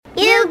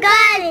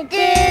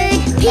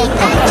If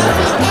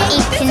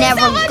you're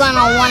never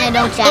gonna want it,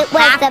 don't you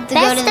have to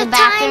go to the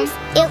bathroom?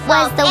 It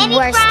was the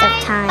worst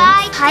of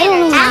times.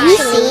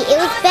 Actually, it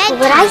was bedtime.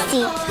 What I see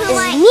is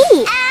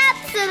me.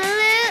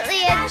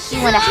 Absolutely.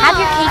 You want to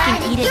have your cake and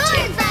eat it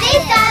too. They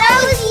thought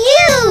I was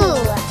you.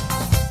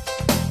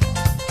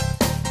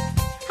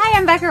 Hi,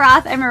 I'm Becca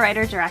Roth. I'm a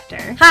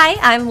writer-director. Hi,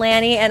 I'm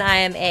Lanny, and I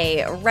am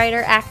a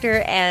writer,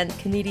 actor, and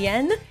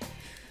comedian.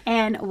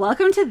 And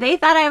welcome to They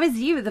Thought I Was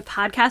You, the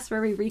podcast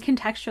where we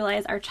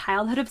recontextualize our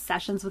childhood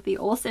obsessions with the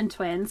Olsen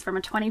twins from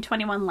a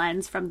 2021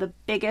 lens from the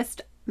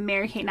biggest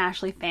Mary-Kate and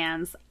Ashley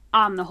fans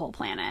on the whole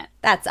planet.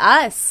 That's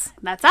us.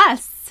 That's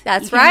us.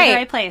 That's you came to right. the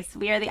right place.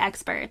 We are the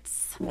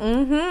experts.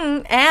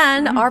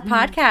 And our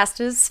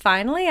podcast is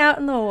finally out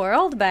in the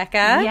world,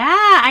 Becca.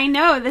 Yeah, I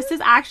know. This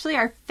is actually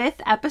our 5th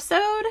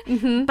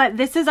episode, but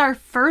this is our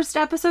first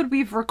episode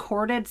we've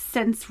recorded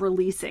since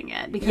releasing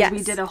it because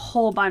we did a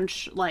whole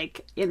bunch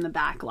like in the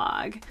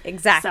backlog.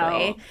 Exactly.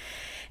 So,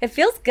 it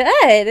feels good.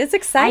 It's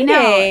exciting. I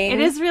know. It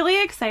is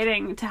really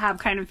exciting to have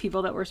kind of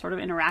people that we're sort of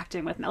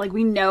interacting with now. Like,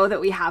 we know that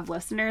we have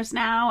listeners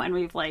now, and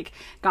we've, like,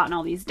 gotten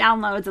all these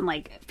downloads and,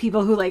 like,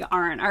 people who, like,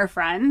 aren't our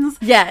friends.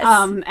 Yes.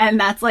 And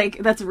that's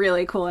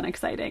really cool and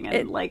exciting.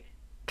 And, like,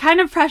 kind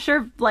of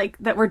pressure, like,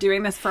 that we're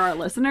doing this for our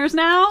listeners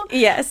now.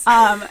 Yes.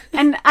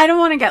 And I don't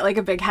want to get, like,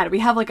 a big head. We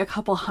have, like, a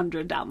couple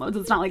hundred downloads.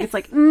 It's not like it's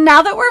like,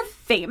 now that we're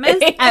famous,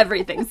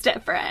 everything's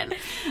different.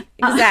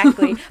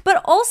 Exactly.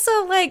 But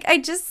also, like, I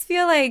just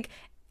feel like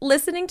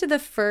listening to the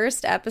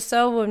first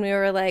episode when we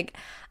were like,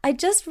 I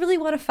just really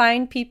want to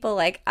find people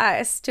like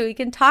us so we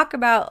can talk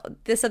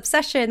about this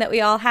obsession that we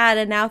all had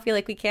and now feel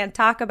like we can't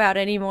talk about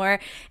anymore.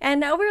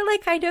 And now we're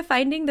like kind of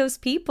finding those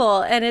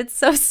people, and it's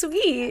so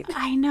sweet.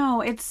 I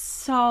know. It's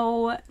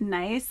so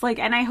nice. Like,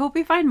 and I hope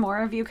we find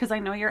more of you because I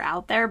know you're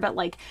out there, but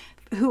like,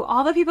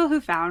 all the people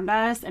who found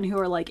us and who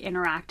are like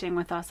interacting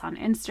with us on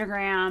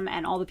Instagram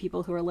and all the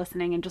people who are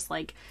listening and just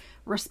like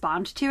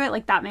respond to it,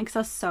 like that makes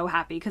us so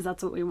happy because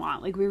that's what we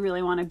want. Like, we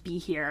really want to be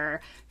here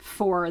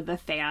for the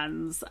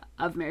fans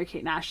of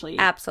Mary-Kate and Ashley.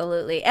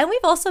 Absolutely. And we've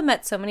also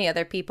met so many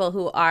other people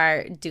who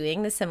are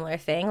doing the similar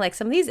thing. Like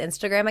some of these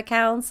Instagram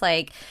accounts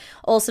like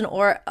Olsen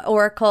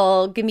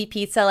Oracle, Gimme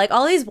Pizza, like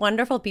all these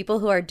wonderful people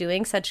who are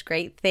doing such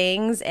great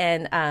things.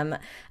 And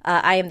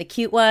I Am the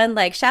Cute One.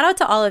 Like, shout out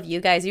to all of you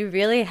guys. You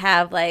really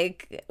have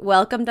like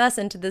welcomed us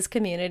into this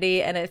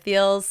community, and it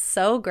feels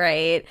so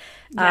great.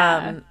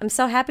 Yeah. I'm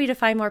so happy to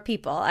find more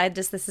people.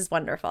 This is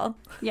wonderful.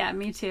 Yeah,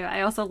 me too.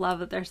 I also love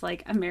that there's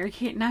like a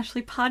Mary-Kate and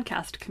Ashley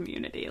podcast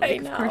community.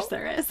 Like, of course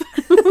there is.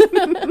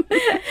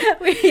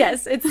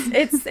 Yes,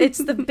 it's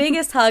the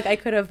biggest hug I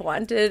could have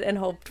wanted and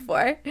hoped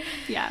for.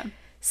 Yeah.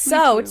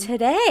 So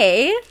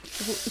today,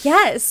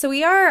 yes, so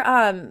we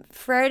are,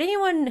 for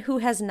anyone who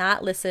has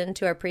not listened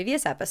to our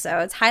previous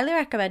episodes, highly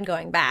recommend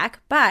going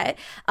back. But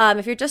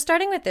if you're just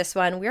starting with this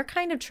one, we're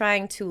kind of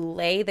trying to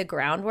lay the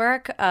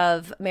groundwork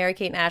of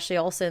Mary-Kate and Ashley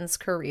Olsen's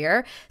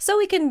career so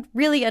we can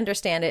really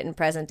understand it in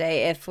present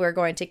day. If we're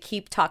going to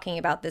keep talking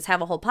about this,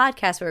 have a whole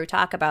podcast where we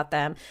talk about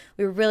them,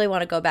 we really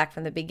want to go back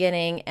from the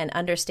beginning and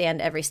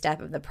understand every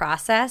step of the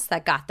process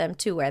that got them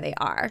to where they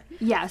are.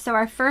 Yeah, so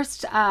our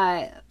first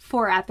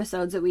 4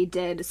 episodes that we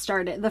did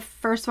started, the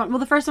first one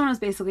was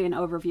basically an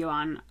overview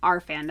on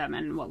our fandom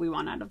and what we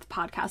want out of the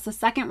podcast. The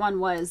second one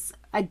was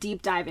a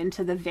deep dive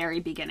into the very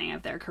beginning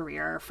of their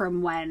career,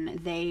 from when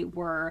they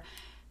were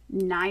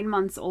 9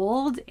 months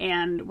old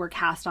and were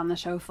cast on the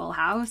show Full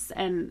House,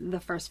 and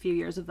the first few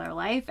years of their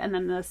life. And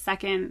then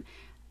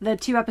the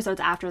 2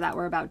 episodes after that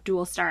were about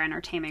Dual Star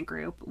Entertainment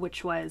Group,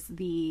 which was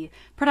the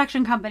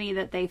production company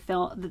that they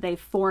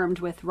formed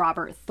with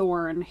Robert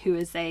Thorne, who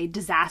is a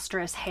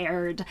disastrous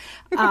haired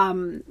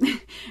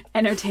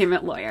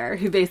entertainment lawyer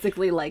who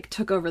basically like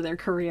took over their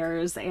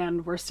careers,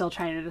 and we're still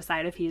trying to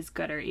decide if he's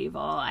good or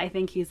evil. I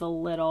think he's a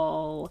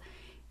little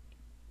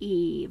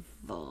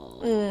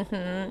evil.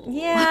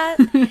 Yeah.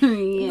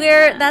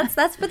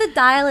 That's where the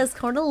dial is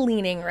kind of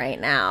leaning right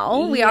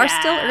now. We are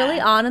still early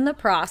on in the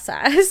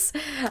process.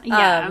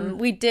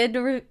 We did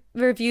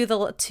review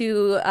the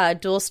 2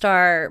 Dual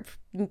Star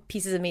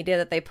pieces of media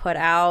that they put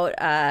out,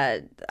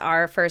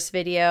 our first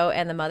video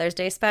and the Mother's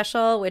Day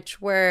special,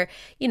 which were,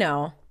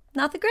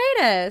 not the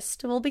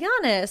greatest, we'll be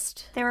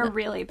honest. They were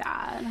really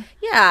bad.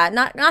 Yeah,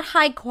 not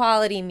high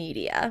quality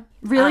media.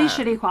 Really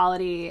shitty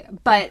quality,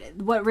 but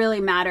what really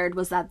mattered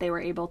was that they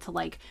were able to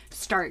like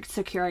start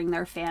securing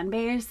their fan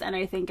base, and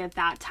I think at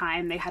that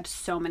time they had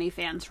so many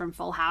fans from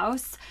Full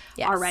House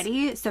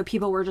already, so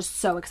people were just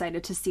so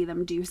excited to see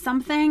them do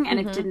something, and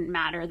it didn't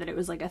matter that it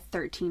was like a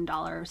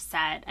 $13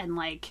 set and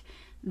like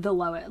the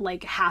low,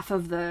 like half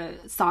of the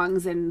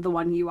songs in the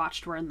one you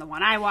watched were in the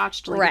one I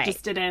watched. Like, it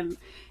just didn't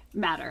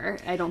matter.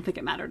 I don't think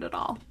it mattered at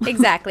all.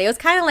 Exactly. It was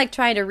kind of like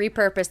trying to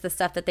repurpose the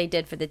stuff that they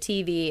did for the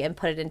TV and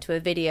put it into a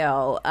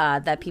video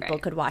that people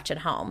could watch at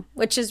home,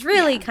 which is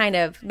really kind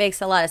of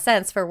makes a lot of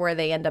sense for where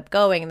they end up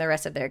going in the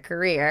rest of their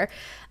career.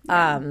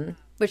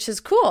 which is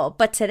cool.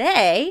 But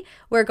today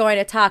we're going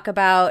to talk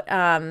about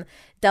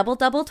Double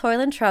Double Toil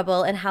and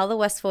Trouble and How the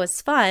West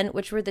Was Fun,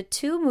 which were the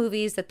two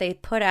movies that they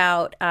put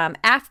out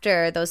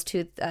after those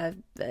two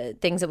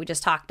things that we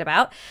just talked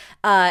about.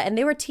 And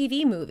they were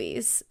TV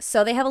movies.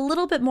 So they have a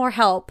little bit more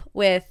help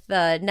with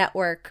the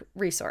network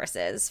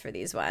resources for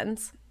these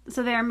ones.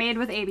 So they are made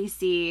with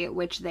ABC,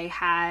 which they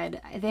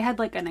had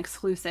like an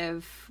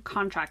exclusive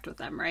contract with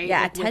them, right?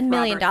 Yeah, like $10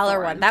 million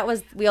one.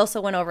 We also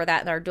went over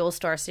that in our Dual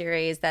Store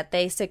series, that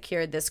they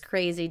secured this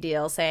crazy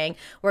deal saying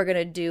we're going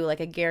to do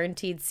like a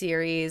guaranteed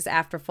series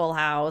after Full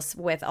House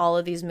with all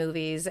of these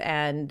movies,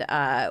 and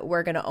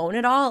we're going to own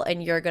it all,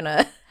 and you're going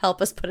to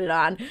help us put it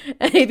on.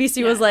 And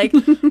ABC was like,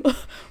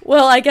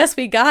 well, I guess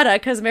we gotta,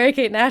 because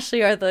Mary-Kate and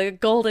Ashley are the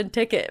golden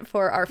ticket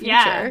for our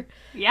future.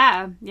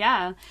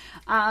 Yeah.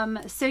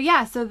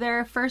 So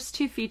their first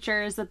two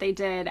features that they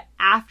did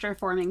after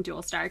forming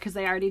Dual Star, because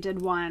they already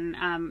did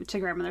one, To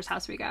Grandmother's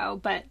House We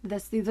Go, but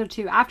these are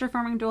two after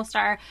forming Dual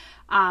Star.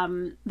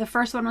 The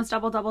first one was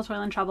Double Double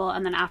Toil and Trouble,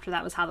 and then after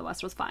that was How the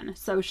West Was Fun.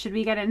 So should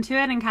we get into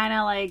it and kind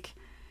of like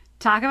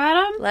talk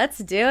about them? Let's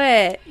do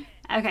it.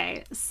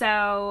 Okay,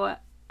 so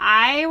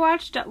I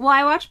watched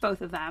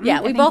both of them.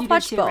 Yeah, we both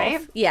watched both.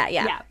 Right?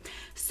 Yeah.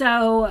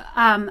 So,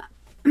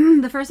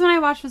 the first one I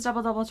watched was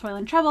Double Double Toil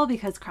and Trouble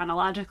because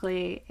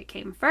chronologically it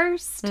came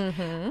first.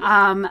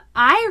 Mm-hmm.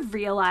 I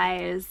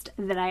realized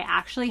that I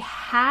actually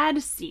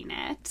had seen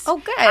it. Oh,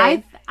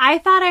 good. I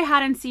thought I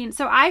hadn't seen.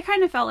 So I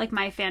kind of felt like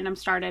my fandom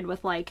started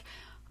with like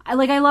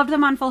I loved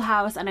them on Full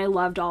House, and I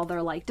loved all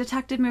their like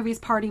detective movies,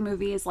 party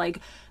movies, like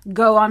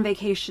go on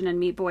vacation and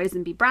meet boys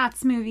and be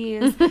brats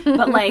movies.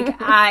 But like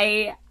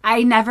I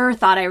never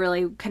thought I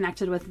really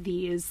connected with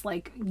these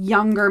like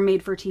younger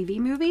made for TV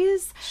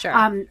movies.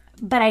 Sure.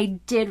 But I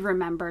did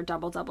remember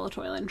Double Double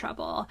Toil and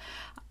Trouble.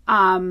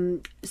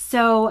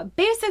 So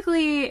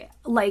basically,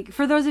 like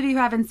for those of you who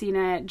haven't seen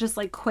it, just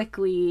like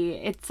quickly,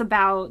 it's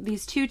about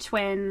these two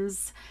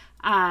twins,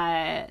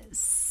 Lynn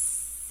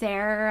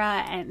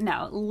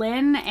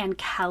and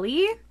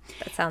Kelly.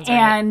 That sounds right.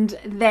 And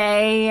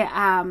they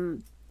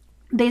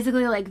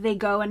basically like they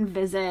go and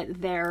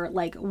visit their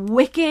like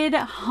wicked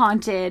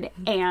haunted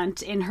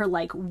aunt in her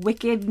like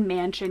wicked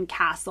mansion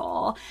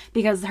castle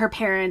because her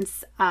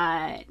parents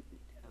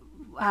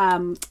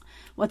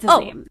what's his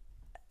name?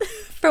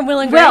 From Will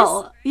and Grace?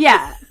 Will.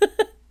 Yeah.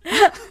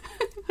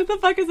 What the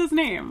fuck is his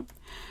name?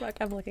 Fuck,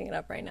 I'm looking it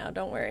up right now.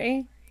 Don't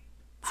worry.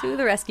 To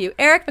the rescue.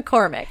 Eric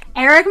McCormack.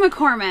 Eric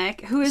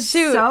McCormack, who is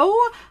so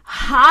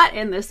hot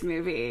in this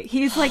movie.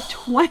 He's like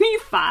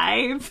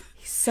 25.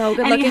 He's so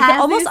good looking.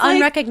 Almost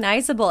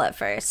unrecognizable at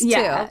first,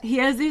 yeah, too. He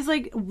has these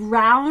like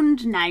round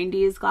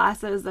 90s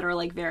glasses that are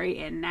like very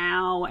in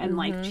now. And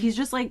like, he's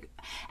just like,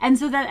 and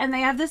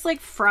they have this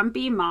like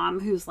frumpy mom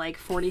who's like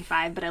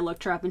 45, but I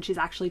looked her up and she's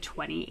actually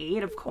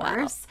 28, of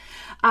course.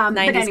 Wow. 90s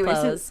but anyway,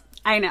 clothes.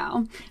 I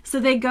know. So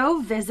they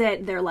go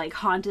visit their like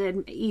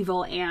haunted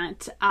evil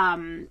aunt,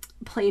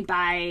 played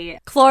by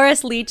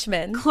Cloris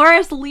Leachman.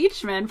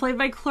 Played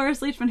by Cloris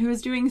Leachman, who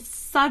is doing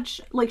such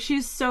like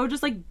she's so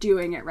just like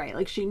doing it right.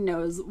 Like she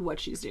knows what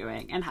she's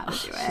doing and how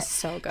to do it. She's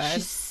so good.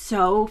 She's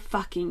so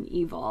fucking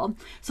evil.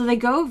 So they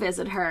go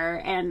visit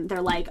her and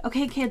they're like,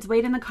 "Okay, kids,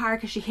 wait in the car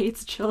because she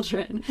hates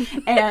children."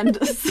 And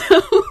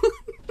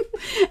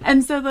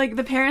so like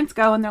the parents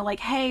go and they're like,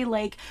 "Hey,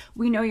 like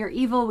we know you're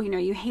evil, we know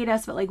you hate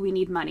us, but like we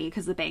need money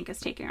because the bank is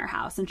taking our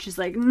house." And she's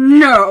like,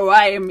 "No,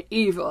 I am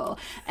evil."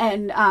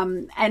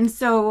 And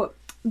so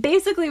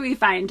basically we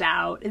find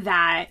out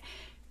that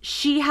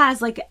she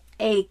has like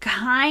a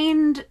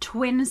kind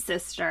twin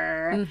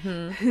sister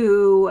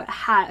who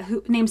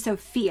named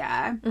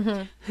Sophia,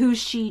 who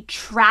she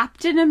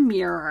trapped in a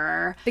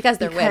mirror because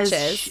they're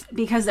witches.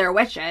 Because they're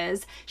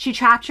witches. She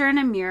trapped her in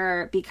a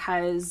mirror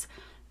because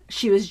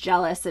she was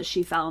jealous that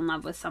she fell in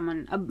love with a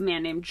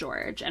man named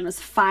George, and was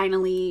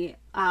finally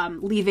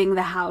leaving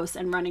the house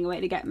and running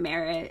away to get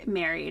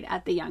married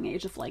at the young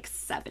age of like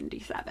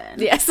 77.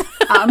 Yes.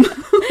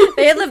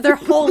 They had lived their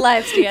whole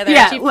lives together.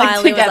 Yeah, and she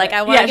finally was like,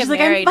 I want to get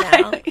married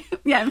now.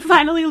 Yeah, I'm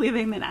finally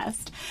leaving the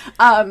nest.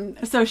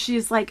 So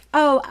she's like,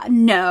 "Oh,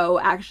 no,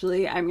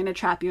 actually, I'm going to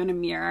trap you in a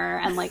mirror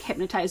and like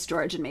hypnotize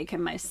George and make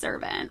him my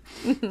servant."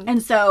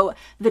 And so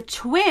the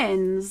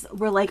twins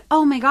were like,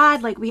 "Oh my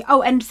God, like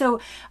and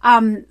so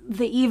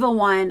the evil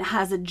one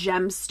has a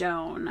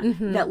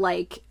gemstone that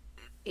like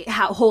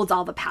holds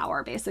all the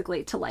power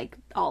basically to like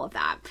all of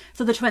that.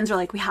 So the twins are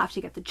like, "We have to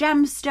get the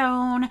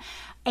gemstone."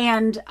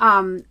 And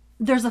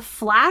there's a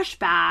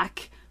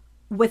flashback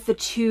with the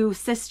two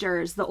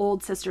sisters, the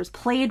old sisters,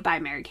 played by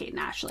Mary-Kate and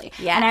Ashley.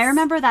 Yes. And I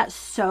remember that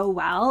so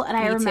well. And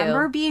I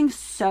remember being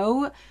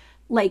so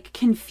like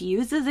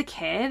confused as a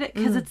kid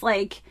because it's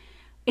like,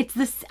 it's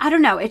this, I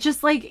don't know. It's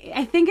just like,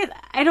 I think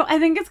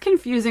it's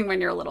confusing when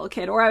you're a little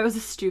kid, or I was a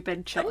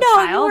stupid child.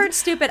 No, you weren't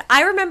stupid.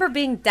 I remember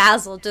being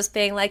dazzled, just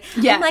being like,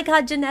 "Oh my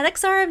God,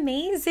 genetics are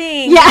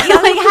amazing." Yeah,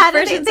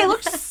 like they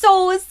look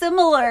so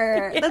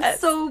similar. Yes.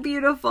 That's so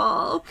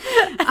beautiful.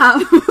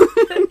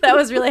 That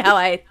was really how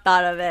I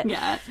thought of it.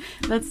 Yeah,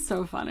 that's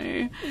so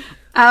funny.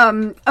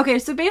 Okay,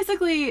 so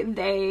basically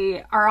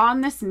they are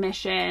on this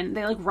mission.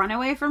 They like run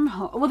away from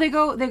home. Well, they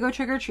go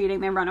trick-or-treating.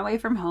 They run away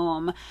from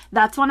home.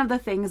 That's one of the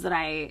things that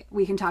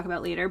we can talk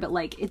about later, but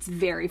like it's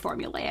very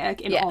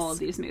formulaic in all of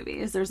these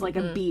movies. There's like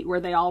a beat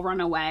where they all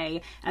run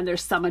away and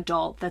there's some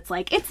adult that's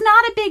like, it's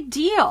not a big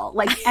deal.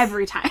 Like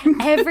every time.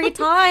 Every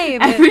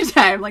time. Every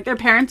time. Like their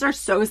parents are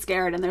so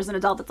scared and there's an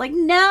adult that's like,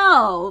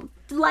 no,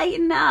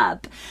 lighten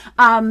up.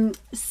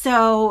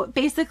 So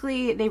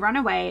basically they run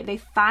away. They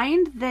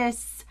find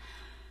this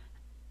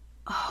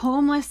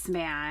homeless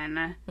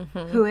man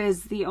who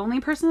is the only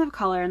person of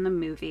color in the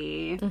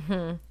movie.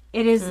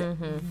 It is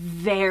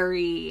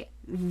very,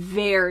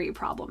 very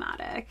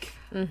problematic.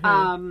 A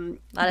lot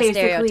of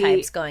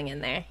stereotypes going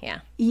in there.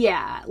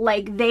 Yeah,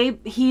 like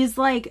he's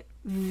like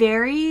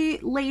very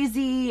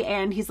lazy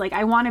and he's like,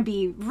 I want to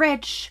be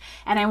rich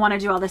and I want to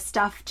do all this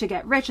stuff to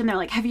get rich, and they're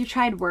like, have you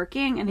tried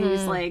working? And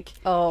he's like,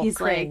 cringe.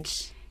 like,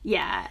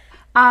 yeah.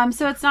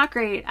 So it's not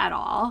great at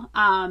all.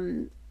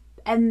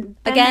 And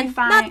then again,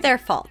 not their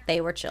fault.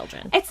 They were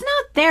children. It's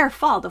not their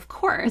fault, of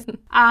course.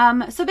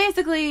 So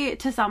basically,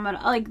 to sum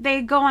it, like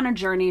they go on a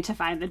journey to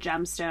find the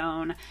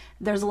gemstone.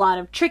 There's a lot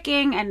of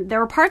tricking, and there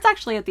were parts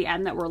actually at the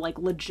end that were like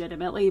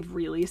legitimately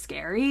really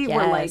scary.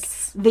 Where like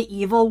the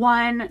evil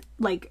one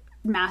like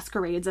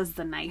masquerades as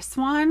the nice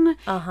one,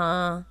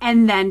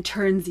 and then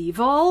turns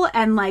evil.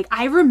 And like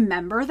I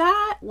remember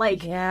that,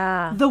 like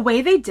the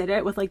way they did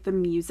it with like the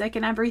music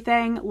and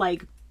everything,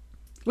 like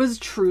was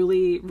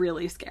truly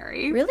really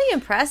scary. Really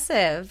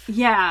impressive.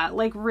 Yeah,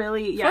 like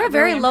really, for a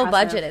very low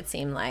budget, it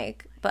seemed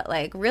like, but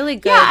like really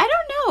good. Yeah, I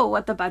don't know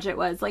what the budget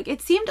was. Like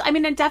it seemed, I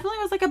mean, it definitely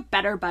was like a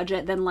better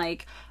budget than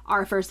like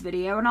Our First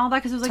Video and all that,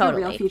 because it was like a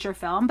real feature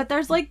film. But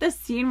there's like this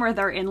scene where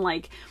they're in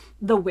like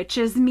the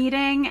witches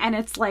meeting and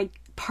it's like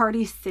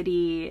Party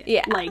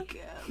City,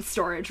 like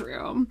storage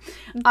room.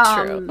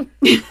 True.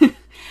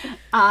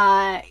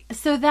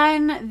 So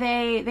then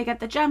they get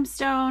the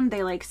gemstone,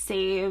 they like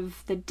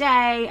save the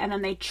day, and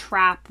then they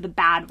trap the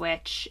bad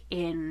witch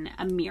in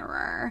a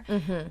mirror.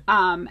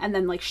 And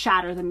then like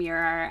shatter the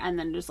mirror and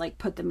then just like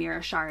put the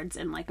mirror shards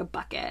in like a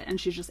bucket, and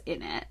she's just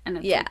in it, and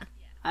it's like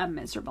a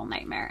miserable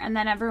nightmare. And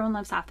then everyone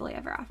lives happily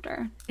ever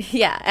after.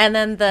 Yeah, and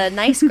then the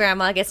nice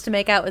grandma gets to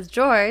make out with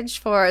George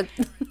for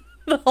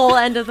the whole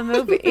end of the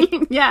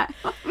movie.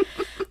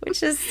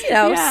 Which is, you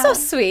know, so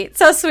sweet.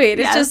 So sweet.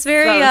 It's just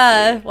very,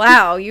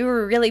 wow, you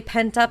were really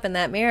pent up in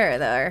that mirror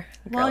there.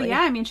 Well,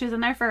 yeah, I mean, she was in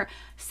there for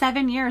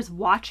 7 years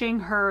watching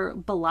her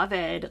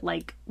beloved,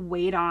 like,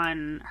 wait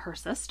on her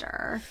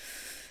sister.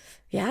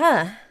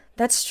 Yeah,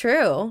 that's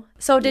true.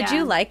 So did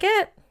you like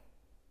it?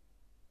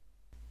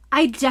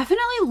 I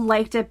definitely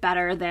liked it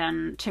better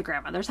than To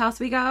Grandmother's House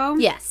We Go.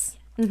 Yes.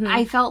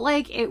 I felt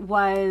like it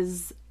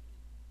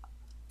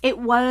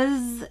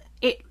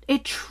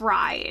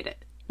tried.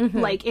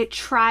 Like, it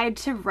tried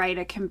to write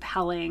a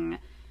compelling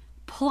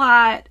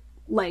plot,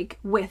 like,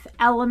 with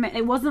element.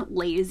 It wasn't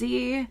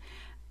lazy.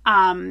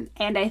 And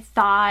I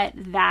thought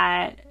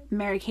that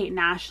Mary-Kate and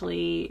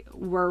Ashley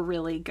were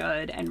really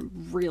good and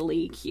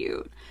really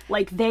cute.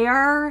 Like, they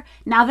are,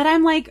 now that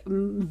I'm, like,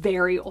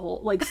 very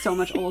old, like, so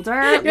much older.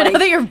 Like, now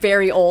that you're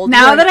very old.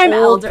 Now that I'm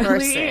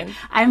elderly,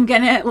 I'm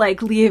gonna,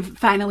 like,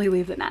 finally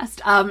leave the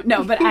nest.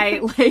 No, but I,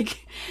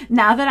 like,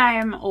 now that I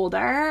am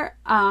older,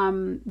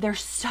 they're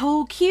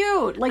so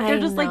cute. Like, they're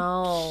just,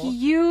 like,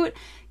 cute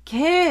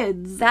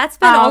kids. That's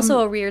been also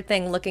a weird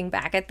thing looking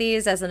back at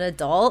these as an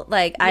adult.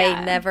 Like,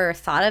 I never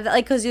thought of that,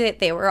 like, because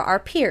they were our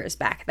peers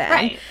back then,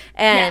 right?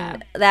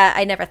 And that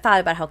I never thought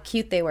about how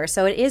cute they were.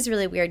 So it is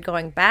really weird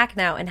going back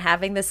now and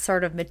having this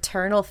sort of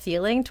maternal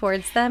feeling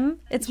towards them.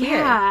 It's weird.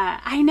 Yeah,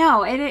 I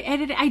know.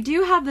 I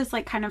do have this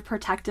like kind of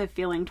protective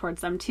feeling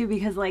towards them too,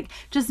 because like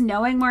just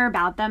knowing more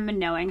about them and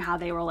knowing how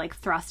they were like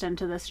thrust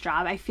into this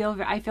job, I feel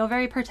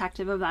very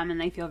protective of them, and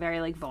they feel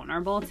very like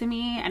vulnerable to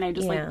me. And I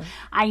just like,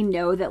 I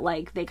know that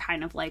like they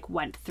kind of like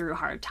went through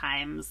hard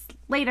times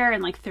later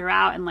and like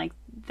throughout, and like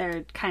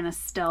they're kind of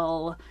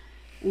still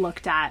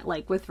looked at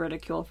like with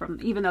ridicule from,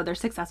 even though they're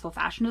successful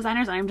fashion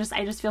designers. And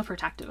I just feel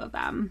protective of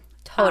them.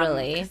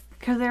 Totally.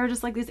 Because they were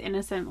just like these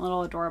innocent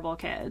little adorable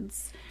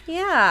kids.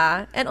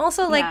 Yeah. And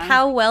also like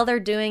how well they're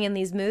doing in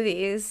these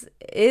movies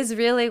is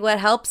really what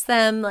helps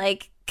them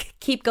like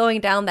keep going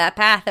down that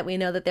path that we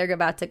know that they're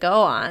about to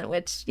go on,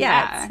 which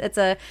it's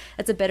a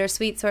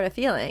bittersweet sort of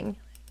feeling.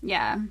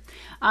 Yeah.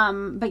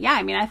 But yeah,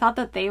 I mean, I thought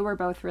that they were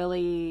both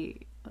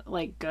really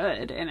like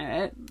good in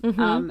it.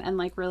 And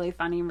like really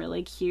funny,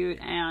 really cute,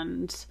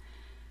 and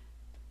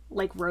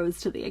like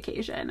rose to the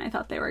occasion. I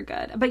thought they were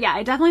good. But yeah,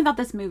 I definitely thought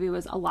this movie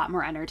was a lot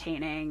more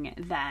entertaining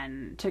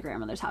than To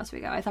Grandmother's House We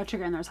Go. I thought To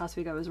Grandmother's House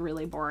We Go was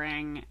really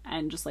boring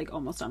and just like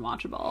almost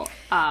unwatchable.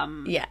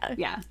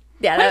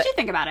 Yeah, what did you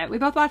think about it? We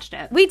both watched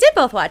it. We did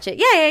both watch it.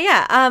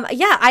 Yeah.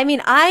 I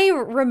mean, I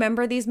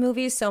remember these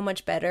movies so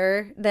much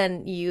better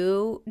than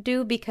you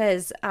do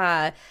because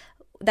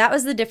that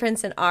was the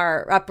difference in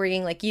our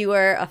upbringing. Like, you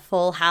were a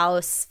Full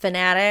House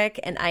fanatic,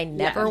 and I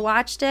never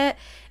watched it.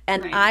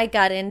 And I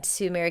got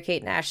into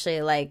Mary-Kate and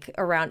Ashley like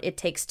around It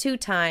Takes Two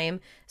time.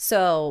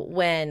 So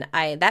when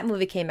that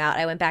movie came out,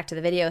 I went back to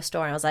the video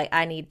store and I was like,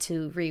 I need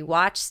to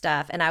rewatch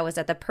stuff. And I was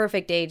at the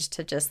perfect age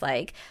to just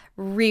like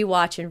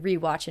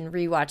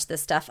rewatch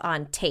this stuff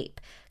on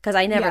tape, because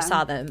I never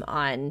saw them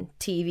on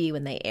TV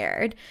when they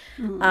aired.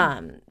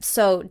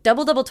 So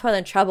Double Double Toil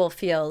and Trouble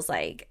feels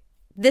like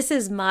this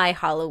is my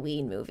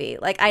Halloween movie.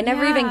 Like, I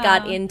never even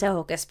got into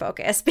Hocus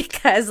Pocus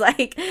because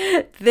like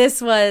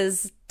this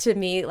was, to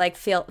me, like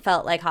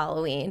felt like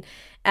Halloween.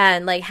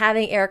 And like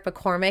having Eric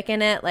McCormick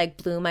in it like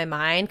blew my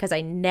mind, because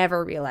I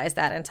never realized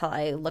that until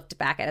I looked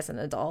back at it as an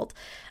adult.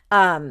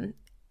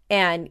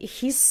 And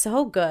he's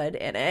so good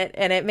in it,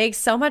 and it makes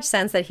so much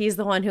sense that he's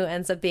the one who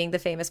ends up being the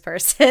famous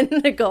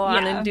person to go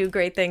on and do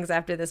great things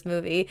after this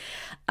movie.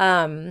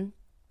 But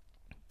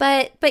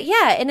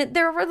yeah, and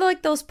there were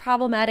like those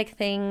problematic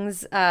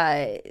things,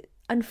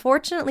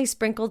 unfortunately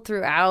sprinkled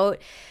throughout,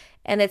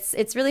 and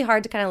it's really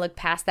hard to kind of look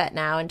past that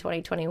now in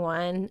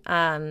 2021.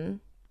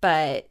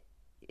 But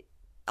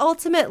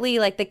ultimately,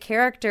 like, the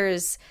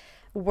characters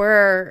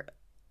were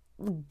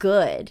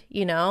good,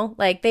 you know,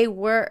 like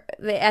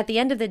at the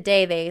end of the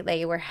day,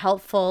 they were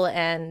helpful,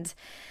 and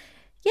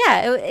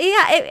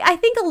I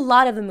think a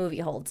lot of the movie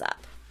holds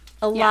up.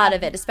 A lot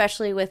of it,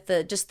 especially with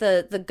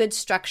the good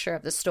structure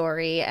of the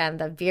story and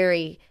the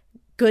very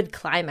good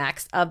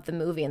climax of the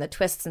movie and the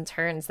twists and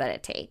turns that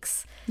it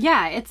takes.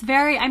 Yeah, it's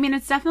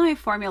definitely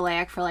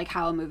formulaic for like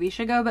how a movie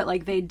should go, but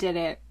like they did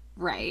it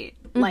right.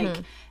 Like,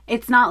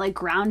 it's not like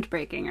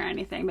groundbreaking or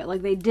anything, but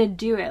like they did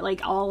do it.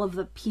 Like, all of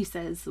the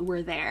pieces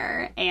were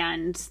there,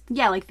 and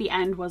like the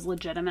end was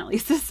legitimately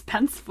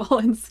suspenseful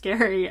and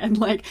scary, and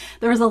like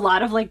there was a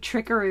lot of like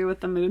trickery with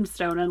the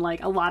Moonstone, and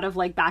like a lot of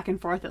like back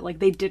and forth that like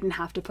they didn't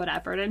have to put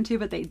effort into,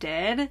 but they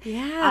did.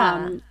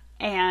 I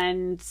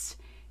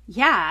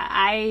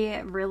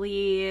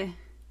really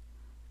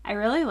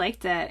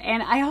liked it.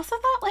 And I also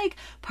thought like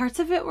parts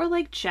of it were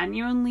like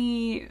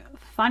genuinely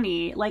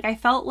funny. Like, I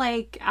felt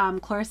like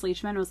Cloris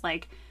Leachman was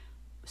like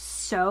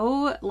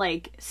so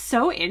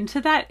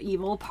into that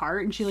evil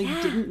part, and she like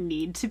didn't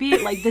need to be.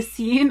 Like, the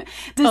scene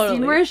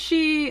where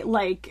she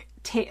like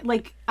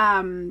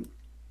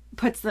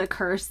puts the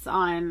curse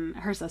on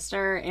her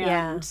sister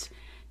and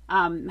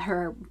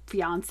her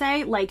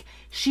fiance, like,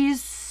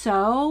 she's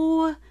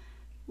so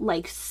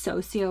like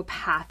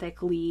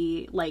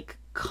sociopathically like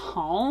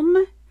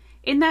calm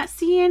in that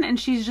scene, and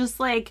she's just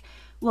like,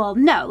 well,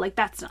 no, like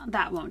that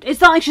won't. It's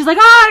not like she's like,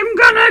 I'm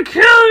gonna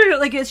kill you.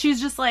 Like,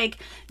 she's just like,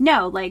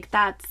 no, like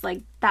that's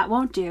like that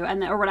won't do,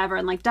 and or whatever,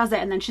 and like does it,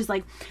 and then she's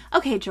like,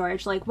 okay,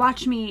 George, like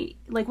watch me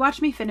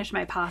finish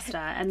my pasta,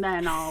 and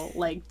then I'll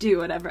like do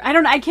whatever.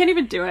 I can't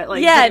even do it.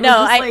 Like, yeah,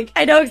 no,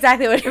 I know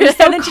exactly what you're saying.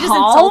 So and then she just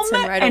insults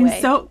him right away.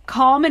 And so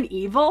calm and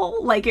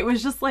evil. Like, it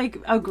was just like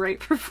a great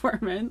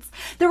performance.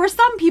 There were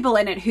some people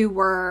in it who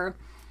were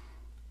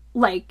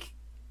like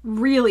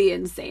really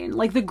insane.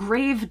 Like, the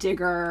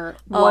Gravedigger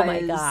was, oh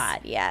my god,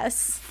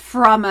 yes,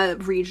 from a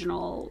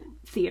regional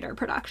theater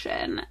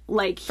production.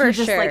 Like, for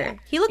sure,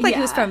 like, he looked like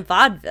he was from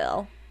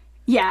vaudeville.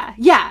 Yeah.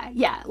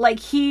 Like,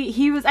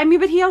 he was,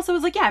 but he also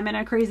was like, I'm in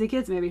a Crazy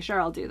Kids movie,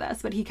 sure, I'll do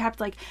this. But he kept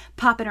like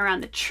popping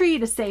around the tree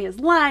to say his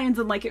lines,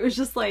 and like it was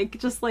just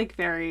like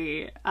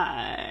very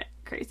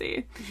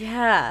crazy.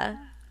 Yeah.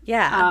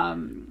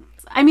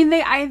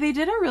 They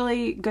did a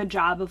really good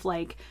job of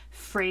like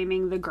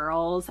framing the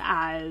girls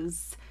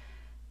as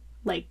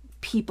like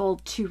people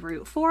to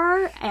root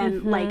for,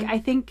 and like I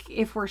think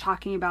if we're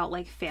talking about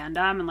like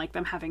fandom and like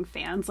them having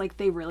fans, like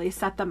they really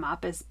set them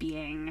up as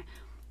being,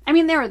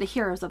 they were the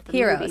heroes of the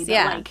movie,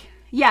 but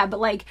but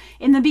like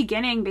in the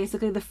beginning,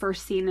 basically the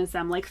first scene is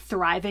them like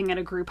thriving at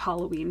a group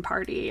Halloween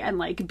party and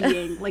like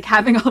being like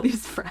having all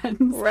these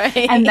friends, right?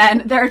 And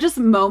then there are just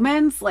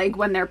moments like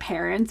when their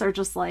parents are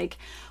just like,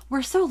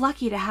 we're so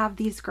lucky to have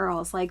these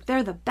girls, like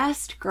they're the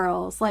best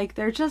girls, like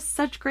they're just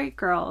such great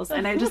girls.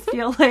 And I just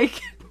feel like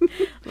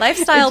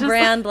lifestyle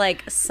brand,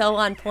 like so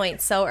on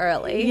point so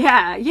early.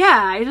 Yeah.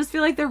 I just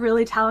feel like they're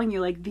really telling you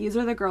like these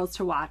are the girls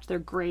to watch. They're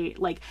great.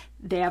 Like,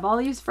 they have all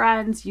these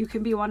friends. You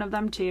can be one of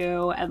them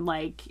too. And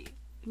like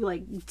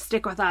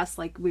stick with us,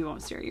 like we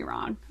won't steer you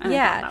wrong. And I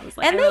thought that was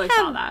like, and I really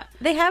saw that.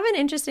 They have an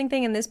interesting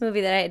thing in this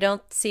movie that I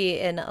don't see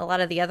in a lot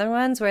of the other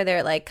ones, where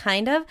they're like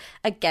kind of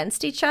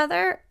against each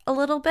other a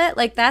little bit.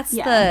 Like that's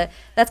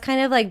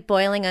kind of like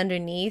boiling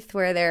underneath,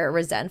 where they're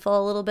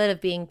resentful a little bit of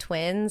being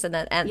twins, and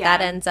that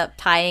ends up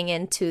tying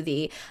into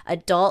the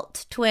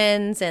adult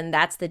twins, and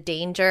that's the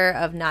danger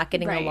of not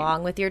getting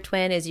along with your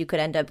twin, is you could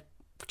end up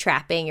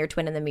trapping your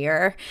twin in the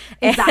mirror.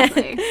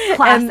 Exactly.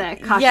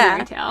 Classic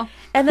cautionary tale.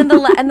 And then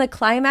the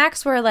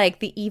climax where like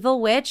the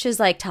evil witch is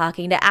like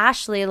talking to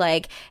Ashley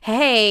like,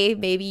 hey,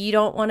 maybe you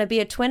don't want to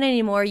be a twin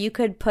anymore. You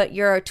could put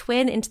your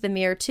twin into the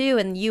mirror too,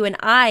 and you and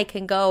I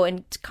can go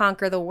and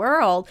conquer the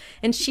world.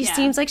 And she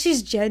seems like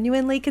she's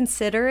genuinely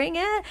considering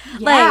it.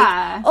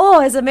 Yeah.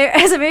 Like, as a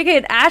Mary-Kate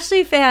and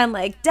Ashley fan,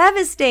 like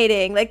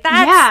devastating. Like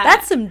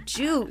that's some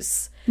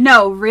juice.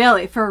 No,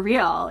 really, for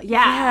real.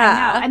 Yeah,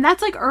 Yeah. I know. And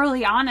that's like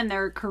early on in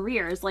their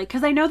careers. Like,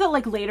 because I know that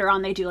like later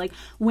on they do like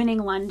Winning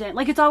London.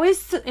 Like, it's always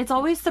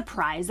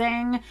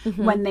surprising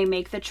when they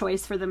make the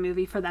choice for the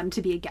movie for them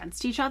to be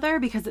against each other,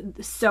 because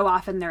so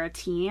often they're a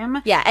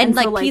team. Yeah, and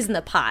so, like peas in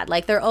the pod.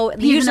 Like they're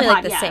usually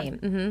like the same.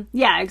 Mm-hmm.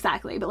 Yeah,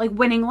 exactly. But like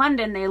Winning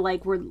London, they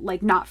like were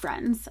like not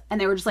friends, and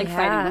they were just like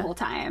fighting the whole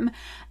time.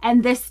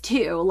 And this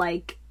too,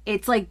 like,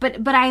 it's like,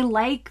 but I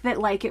like that,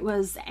 like, it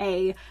was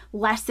a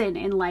lesson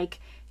in like,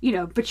 you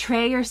know,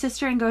 betray your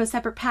sister and go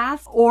separate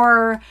paths,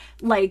 or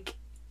like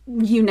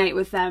unite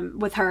with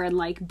her and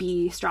like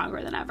be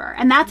stronger than ever.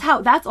 And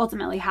that's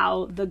ultimately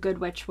how the Good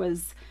Witch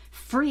was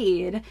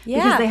freed,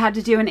 because they had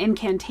to do an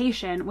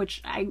incantation,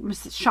 which I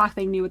was shocked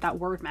they knew what that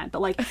word meant,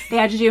 but like they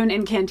had to do an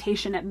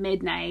incantation at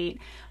midnight,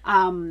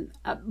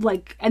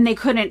 like, and they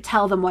couldn't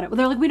tell them what it was.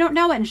 They're like, we don't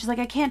know it, and she's like,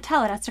 I can't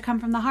tell, it has to come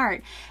from the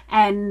heart.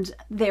 And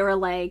they were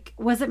like,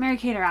 was it Mary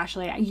Kate or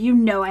Ashley? You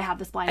know, I have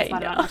this blind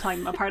spot about not telling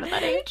them apart at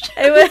that age.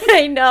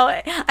 I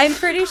know. I'm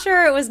pretty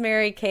sure it was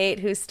Mary Kate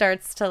who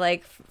starts to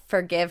like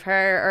forgive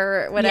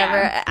her or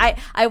whatever. Yeah.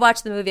 I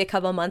watched the movie a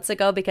couple months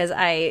ago because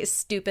I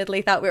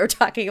stupidly thought we were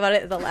talking about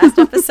it in the last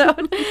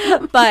episode.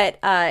 But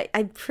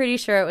I'm pretty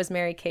sure it was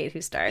Mary Kate who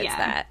starts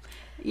that.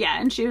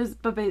 Yeah, and she was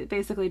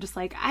basically just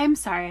like, I'm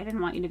sorry, I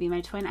didn't want you to be my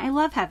twin. I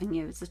love having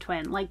you as a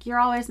twin. Like, you're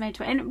always my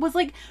twin. And it was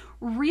like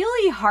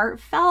really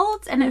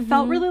heartfelt, and it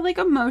felt really like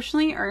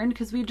emotionally earned,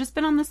 because we'd just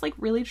been on this like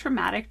really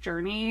traumatic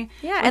journey.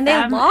 Yeah, and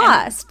they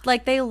lost.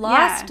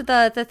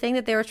 The thing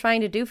that they were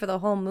trying to do for the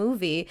whole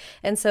movie.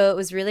 And so it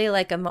was really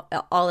like a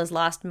all is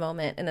lost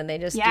moment, and then they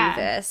just do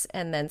this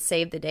and then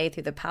save the day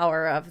through the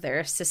power of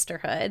their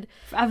sisterhood.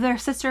 Of their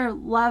sister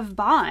love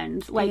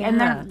bond. Like,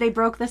 and they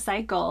broke the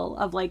cycle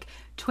of like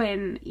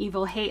twin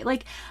evil hate.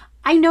 Like,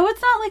 I know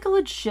it's not like a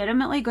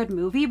legitimately good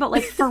movie, but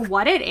like for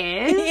what it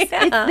is,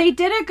 they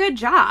did a good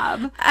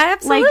job.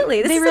 Absolutely.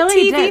 Like, this is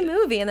really a TV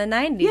movie in the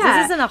 90s.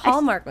 Yeah. This isn't a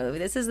Hallmark movie.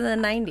 This is in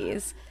the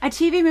 90s. A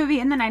TV movie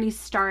in the 90s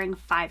starring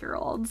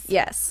 5-year-olds.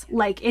 Yes.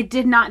 Like, it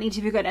did not need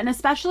to be good. And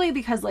especially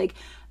because like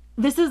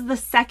this is the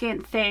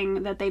second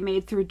thing that they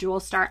made through Dual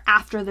Star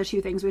after the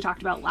two things we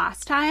talked about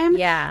last time.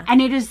 Yeah.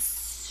 And it is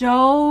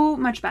so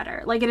much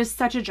better. Like, it is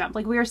such a jump.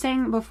 Like we were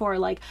saying before,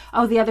 like,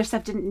 oh, the other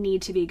stuff didn't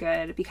need to be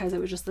good because it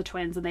was just the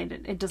twins and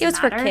it doesn't matter. It was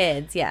for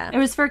kids, yeah. It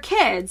was for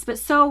kids, but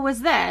so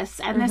was this.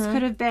 And this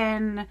could have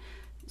been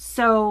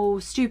so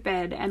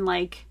stupid, and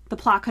like the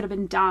plot could have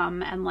been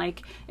dumb, and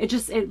like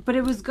but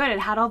it was good. It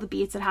had all the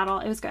beats, it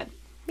was good.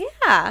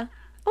 Yeah.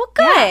 Well,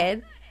 good.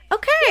 Yeah.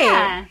 Okay.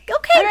 Yeah.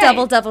 Okay, right.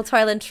 Double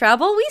Toil and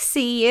Trouble. We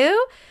see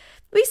you.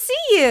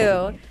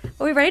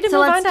 Are we ready to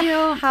move on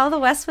to How the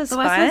West Was Fun?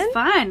 The West was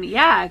fun.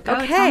 Yeah.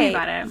 Go tell me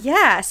about it.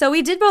 Yeah. So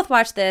we did both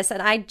watch this,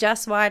 and I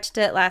just watched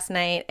it last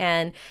night,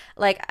 and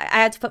like I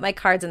had to put my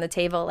cards on the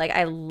table. Like,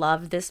 I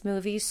love this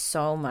movie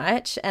so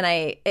much, and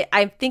I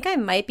think I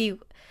might be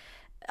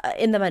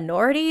in the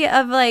minority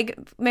of like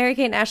Mary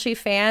Kate and Ashley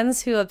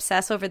fans who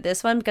obsess over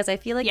this one, because I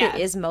feel like it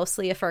is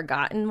mostly a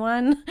forgotten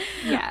one.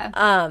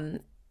 Yeah.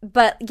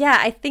 But yeah,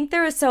 I think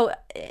there was, so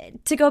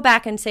to go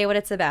back and say what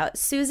it's about,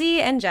 Susie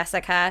and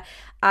Jessica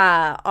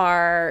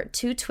are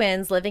two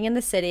twins living in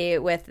the city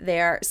with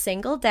their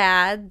single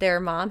dad. Their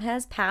mom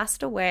has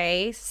passed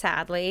away,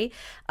 sadly,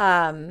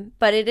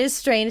 but it is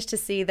strange to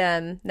see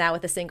them now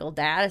with a single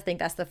dad. I think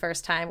that's the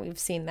first time we've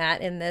seen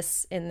that in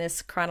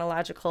this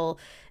chronological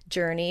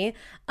journey.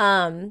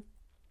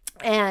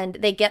 And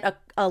they get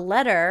a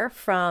letter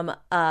from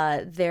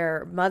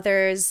their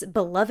mother's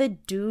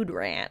beloved dude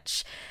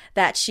ranch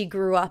that she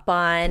grew up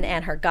on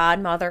and her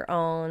godmother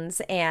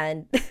owns.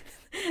 And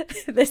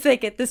they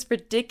get this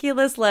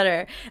ridiculous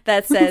letter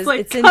that says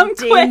it's in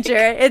danger.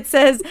 It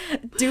says,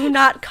 do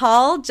not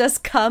call,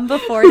 just come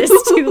before it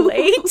is too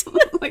late.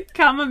 Like,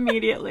 come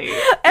immediately.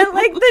 And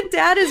like the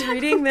dad is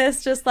reading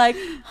this just like,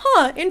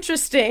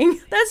 interesting.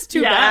 That's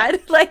too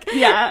bad. Like,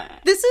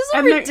 this is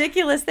a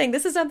ridiculous thing.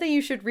 This is something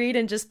you should read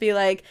and just be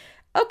like,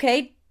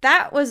 okay,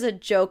 that was a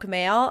joke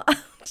mail.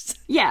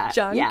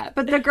 Junk. Yeah.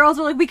 But the girls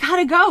were like, we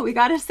gotta go. We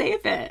gotta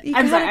save it.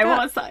 I'm sorry. I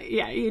won't say.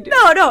 Yeah, you do.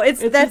 No.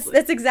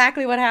 That's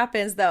exactly what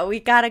happens, though. We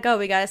gotta go.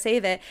 We gotta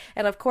save it.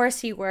 And of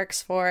course, he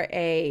works for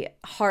a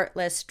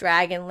heartless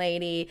dragon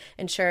lady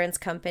insurance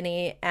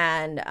company,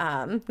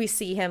 and we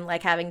see him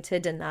like having to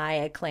deny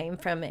a claim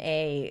from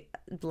a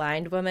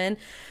blind woman.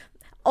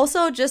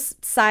 Also,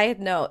 just side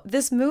note,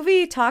 this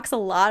movie talks a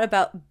lot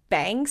about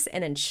banks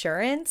and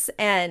insurance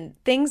and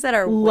things that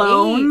are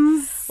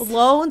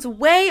loans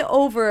way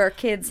over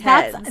kids'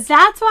 heads.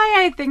 That's why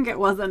I think it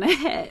wasn't a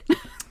hit.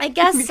 I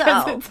guess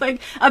because it's like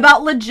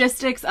about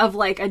logistics of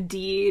like a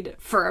deed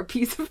for a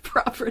piece of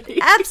property.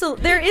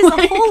 Absolutely. There is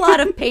a whole lot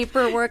of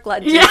paperwork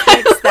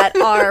logistics that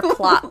are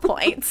plot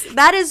points.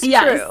 That is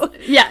true.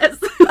 Yes.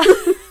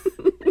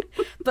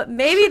 But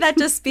maybe that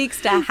just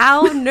speaks to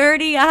how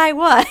nerdy I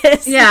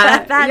was.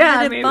 Yeah.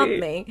 that didn't bump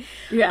me.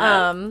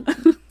 Yeah.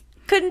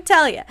 Couldn't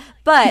tell you.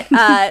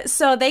 But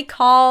so they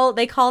call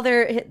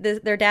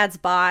their dad's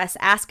boss,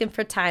 ask him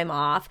for time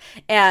off,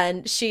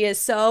 and she is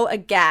so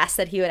aghast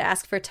that he would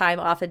ask for time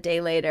off a day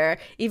later,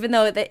 even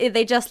though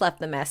they just left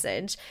the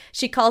message.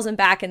 She calls him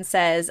back and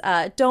says,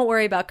 "Don't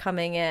worry about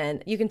coming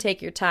in. You can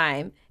take your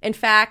time. In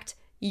fact,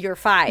 you're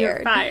fired."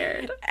 You're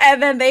fired.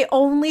 And then they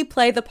only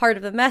play the part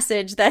of the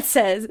message that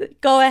says,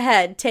 "Go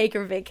ahead, take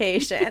your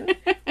vacation,"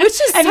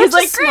 which is And such he's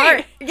like,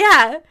 smart. "Great."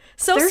 Yeah.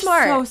 So They're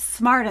smart. so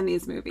smart in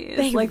these movies.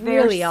 They like,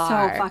 really they're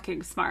are. so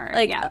fucking smart.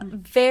 Like, yeah.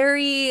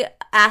 very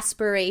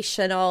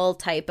aspirational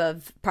type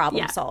of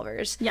problem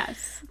solvers.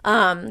 Yes.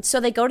 So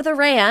they go to the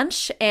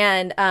ranch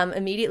and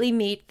immediately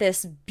meet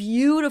this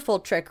beautiful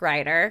trick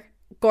writer,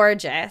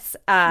 gorgeous,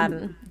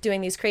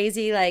 doing these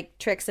crazy like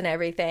tricks and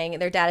everything.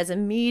 Their dad is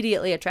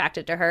immediately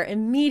attracted to her,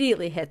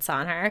 immediately hits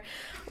on her,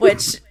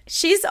 which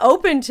she's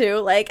open to.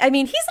 Like, I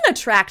mean, he's an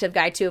attractive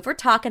guy too. If we're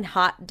talking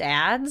hot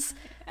dads.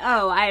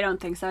 Oh, I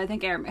don't think so. I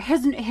think Aaron,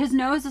 his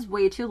nose is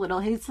way too little.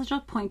 He's such a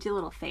pointy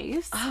little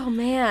face. Oh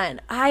man,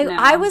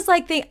 I was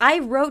like, I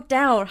wrote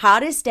down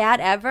hottest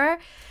dad ever.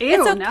 Ew,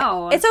 it's okay.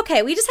 no. It's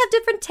okay. We just have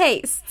different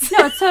tastes.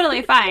 No, it's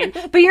totally fine.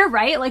 But you're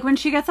right. Like, when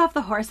she gets off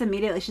the horse,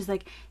 immediately she's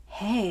like,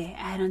 "Hey,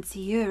 I don't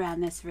see you around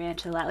this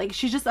ranch a lot." Like,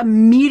 she's just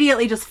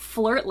immediately just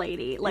flirt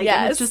lady. Like,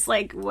 and it's just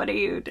like, what are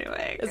you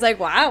doing? It's like,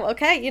 wow,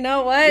 okay, you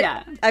know what?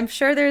 Yeah. I'm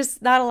sure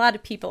there's not a lot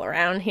of people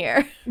around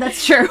here.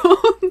 That's true.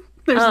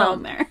 There's no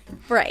one there.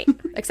 Right.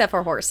 Except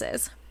for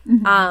horses.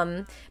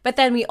 But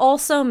then we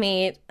also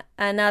meet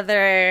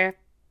another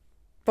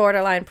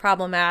borderline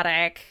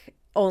problematic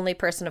only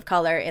person of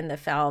color in the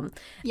film.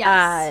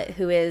 Yes.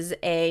 Who is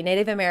a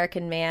Native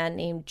American man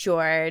named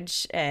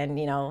George. And,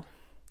 you know,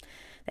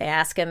 they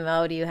ask him,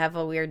 "Oh, do you have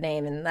a weird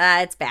name?" And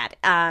it's bad.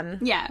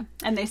 Yeah.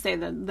 And they say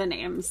the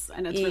names,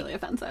 and it's really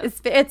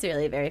offensive. It's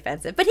really very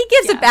offensive. But he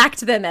gives it back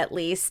to them at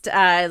least.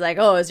 Like,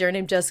 "Oh, is your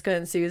name Jessica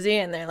and Susie?"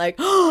 And they're like,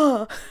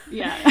 "Oh."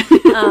 Yeah.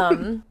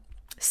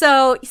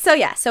 So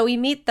we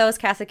meet those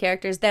cast of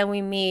characters. Then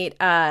we meet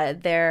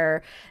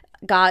their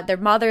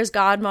mother's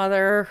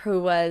godmother,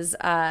 who was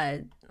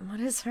what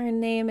is her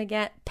name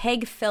again?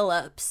 Peg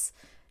Phillips.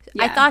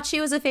 Yeah. I thought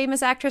she was a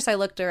famous actress. I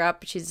looked her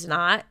up, but she's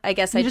not. I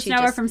guess I just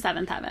know her from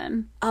Seventh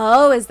Heaven.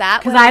 Oh, is that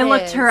because what I it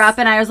looked is? her up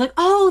and I was like,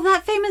 "Oh,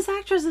 that famous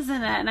actress is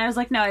in it," and I was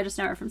like, "No, I just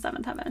know her from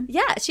Seventh Heaven."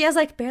 Yeah, she has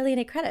like barely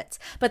any credits.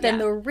 But then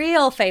Yeah. the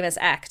real famous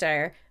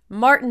actor,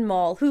 Martin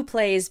Mull, who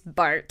plays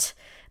Bart,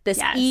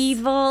 this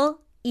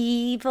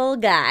evil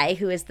guy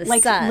who is the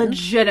like son.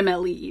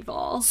 legitimately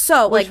evil.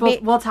 So which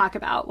like we'll talk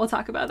about. We'll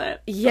talk about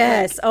it.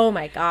 yes. Oh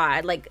my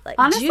god. Like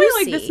honestly,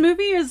 juicy. like this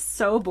movie is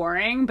so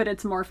boring, but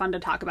it's more fun to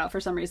talk about for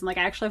some reason. Like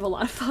I actually have a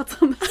lot of thoughts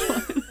on this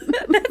one.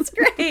 That's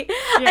great.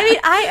 Yeah. I mean,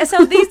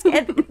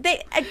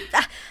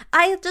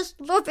 I just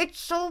love it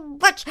so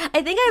much.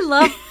 I think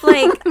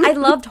I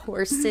loved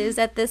horses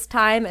at this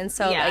time, and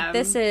so like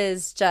this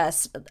is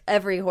just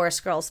every horse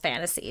girl's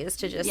fantasy is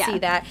to just see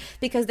that,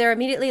 because they're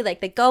immediately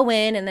like they go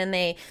in and then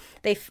they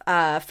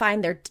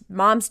find their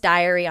mom's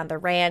diary on the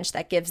ranch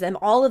that gives them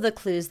all of the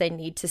clues they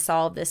need to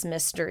solve this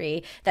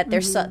mystery that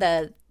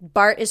the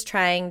Bart is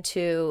trying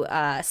to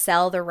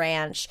sell the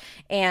ranch,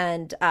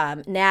 and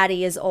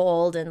Natty is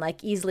old and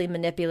like easily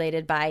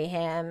manipulated by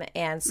him,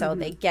 and so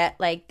they get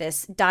like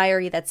this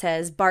diary that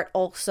says Bart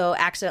also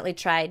accidentally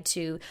tried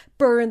to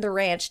burn the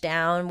ranch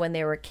down when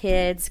they were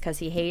kids because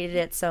he hated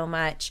it so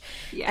much.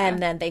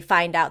 And then they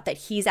find out that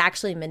he's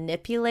actually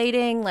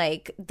manipulating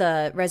like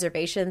the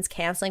reservations,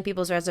 canceling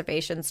people's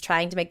reservations,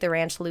 trying to make the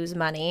ranch lose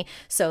money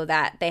so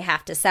that they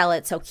have to sell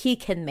it so he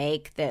can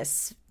make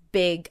this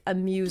big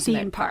amusement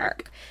Theme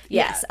park.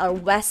 Yes, a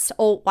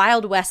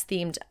Wild West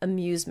themed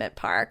amusement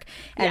park.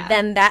 And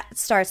then that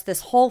starts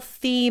this whole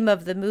theme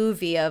of the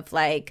movie of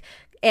like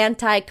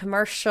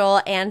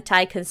anti-commercial,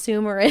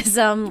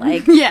 anti-consumerism.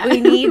 Like we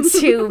need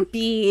to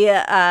be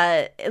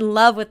in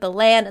love with the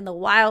land and the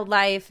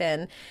wildlife,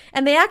 and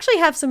they actually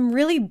have some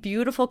really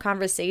beautiful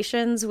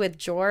conversations with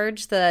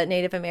George, the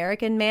Native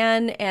American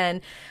man.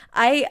 And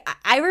I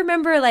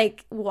remember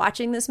like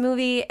watching this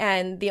movie,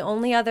 and the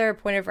only other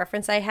point of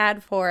reference I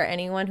had for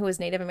anyone who was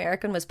Native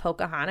American was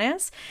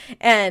Pocahontas,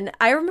 and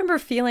I remember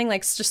feeling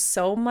like just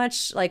so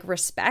much like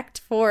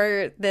respect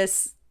for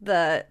this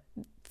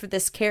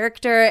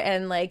character,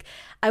 and like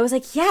I was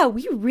like, yeah,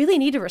 we really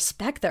need to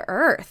respect the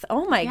earth.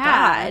 Oh my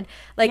god,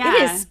 like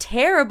it is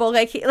terrible.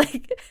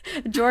 Like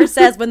George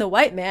says when the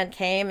white man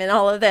came and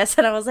all of this,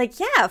 and I was like,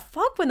 yeah,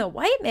 fuck when the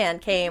white man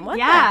came. What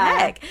the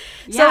heck?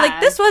 So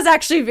like this was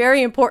actually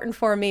very important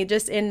for me,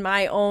 just in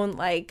my own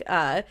like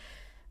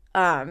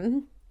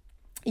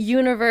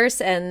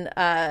universe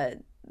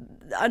and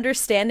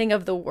understanding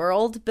of the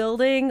world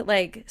building.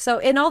 Like, so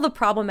in all the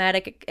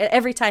problematic,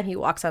 every time he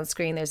walks on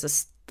screen, there's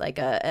this like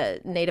a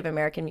Native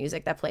American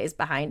music that plays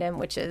behind him,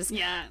 which is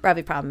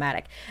probably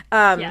problematic.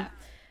 But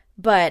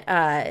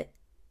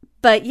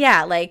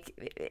yeah,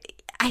 like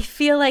I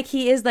feel like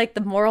he is like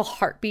the moral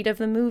heartbeat of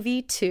the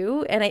movie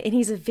too, and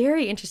he's a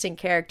very interesting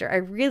character. I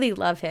really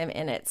love him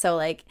in it. So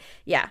like,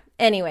 yeah.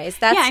 Anyways,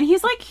 that's and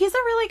he's a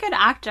really good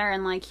actor,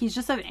 and like he's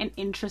just an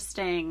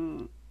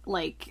interesting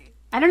like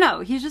I don't know.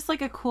 He's just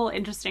like a cool,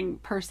 interesting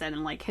person,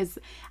 and like his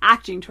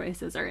acting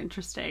choices are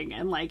interesting,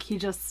 and like he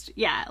just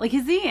like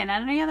is he in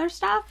any other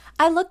stuff?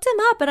 I looked him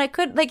up, but I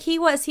could like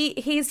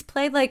he's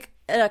played like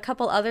a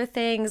couple other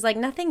things, like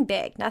nothing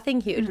big,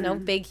 nothing huge, no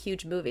big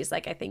huge movies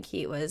like I think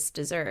he was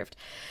deserved.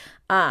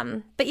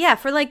 But yeah,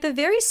 for like the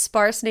very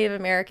sparse Native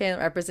American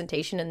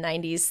representation in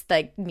 90s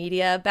like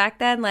media back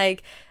then,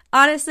 like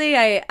honestly,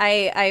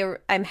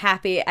 I'm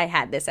happy I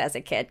had this as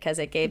a kid because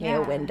it gave me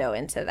a window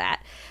into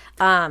that.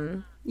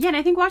 Yeah, and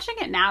I think watching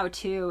it now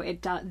too,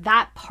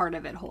 that part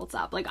of it holds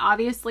up. Like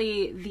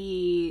obviously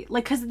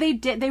because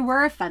they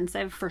were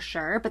offensive for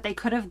sure, but they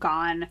could have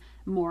gone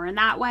more in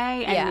that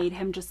way and made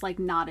him just like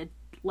not a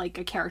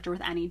character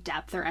with any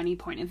depth or any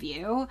point of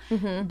view.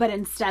 But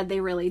instead they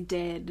really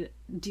did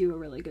do a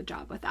really good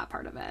job with that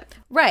part of it.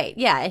 Right.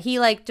 Yeah. He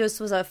like just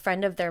was a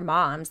friend of their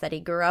mom's that he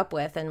grew up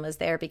with and was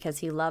there because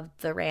he loved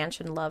the ranch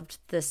and loved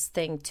this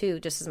thing too,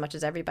 just as much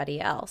as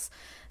everybody else.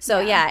 So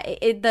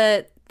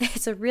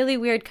it's a really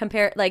weird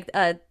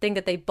thing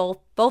that they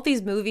both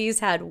these movies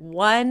had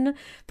one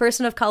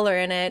person of color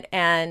in it,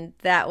 and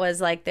that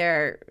was like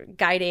their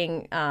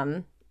guiding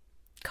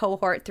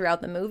cohort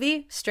throughout the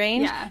movie.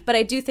 Strange. But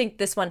I do think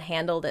this one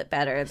handled it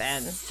better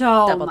than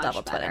Double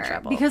Twin in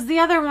Trouble. Because the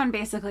other one,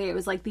 basically, it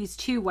was like these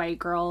two white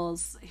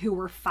girls who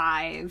were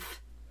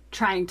 5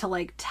 trying to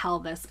like tell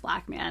this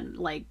black man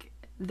like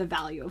the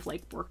value of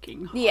like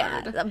working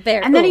hard.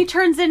 And then he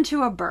turns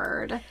into a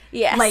bird.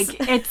 Yes. Like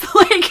it's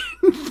like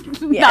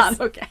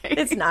not okay.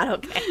 It's not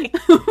okay.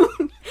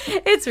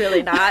 It's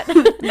really not.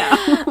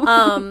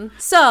 No.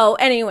 So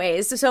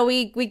anyways, so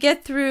we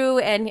get through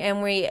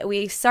and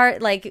we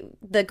start like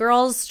the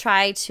girls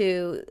try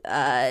to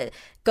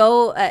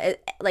go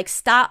like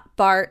stop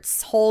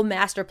Bart's whole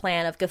master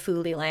plan of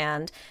Gafuli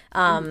Land.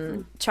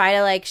 Try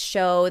to like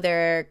show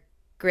their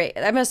great,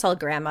 I'm gonna call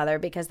grandmother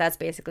because that's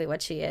basically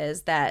what she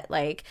is, that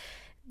like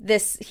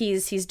this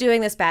he's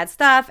doing this bad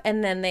stuff,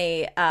 and then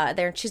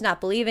she's not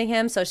believing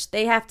him, so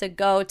they have to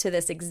go to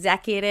this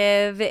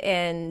executive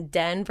in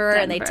Denver.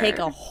 And they take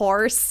a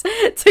horse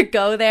to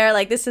go there.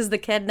 Like this is the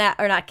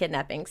not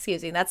kidnapping,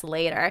 excuse me, that's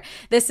later.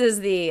 This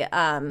is the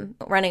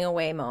running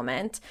away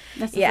moment.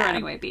 This is the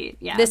running away beat.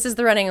 Yeah, this is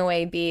the running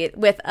away beat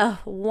with a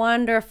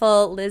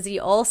wonderful Lizzie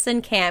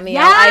Olsen cameo.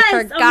 Yes!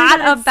 I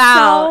forgot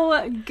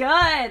about. So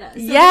good. So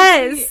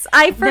yes,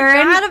 I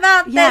forgot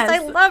about this. Yes. I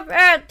love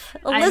it.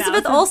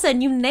 Elizabeth Olsen,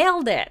 you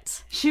nailed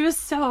it. She was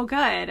so good.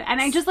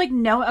 And I just like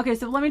know. Okay,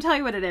 so let me tell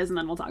you what it is, and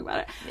then we'll talk about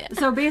it. Yeah.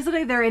 So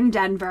basically, they're in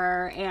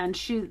Denver, and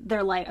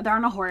they're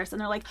on a horse,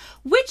 and they're like,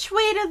 "Which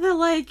way to the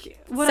like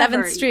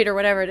whatever 7th Street or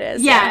whatever it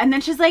is?" Yeah, and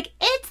then she's like,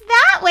 "It's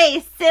that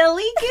way,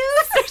 silly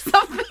goose," or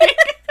something.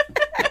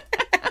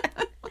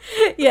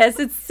 Yes,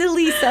 it's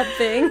silly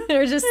something.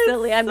 Or just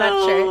silly, I'm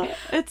not sure.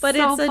 It's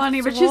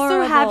funny, but she's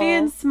so happy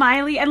and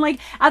smiley. And like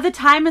at the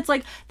time it's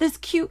like this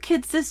cute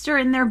kid sister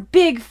in their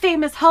big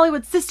famous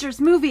Hollywood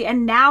Sisters movie,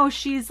 and now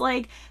she's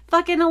like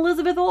fucking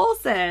Elizabeth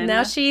Olsen.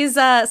 Now she's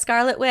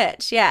Scarlet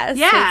Witch. Yes.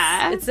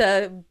 Yeah. It's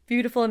a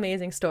beautiful,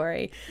 amazing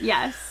story.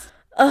 Yes.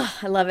 Oh,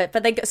 I love it.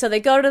 But they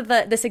go to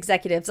this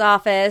executive's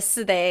office.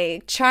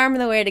 They charm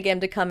the way to get him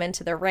to come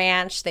into the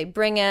ranch. They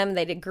bring him.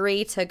 They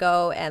agree to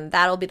go, and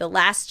that'll be the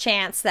last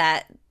chance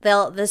that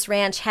this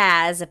ranch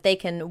has if they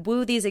can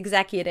woo these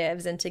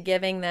executives into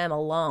giving them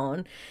a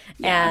loan.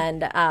 Yeah.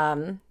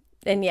 And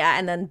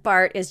then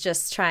Bart is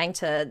just trying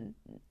to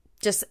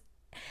just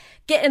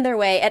get in their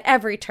way at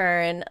every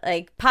turn,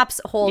 like pops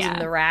holes in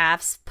the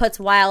rafts, puts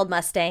wild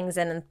Mustangs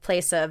in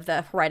place of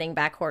the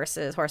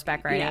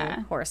horseback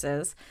riding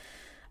horses.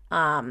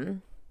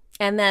 And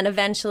then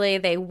eventually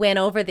they win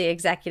over the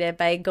executive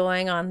by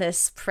going on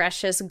this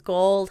precious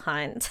gold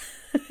hunt.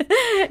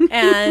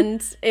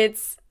 And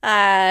it's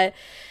then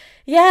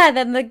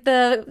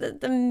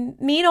the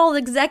mean old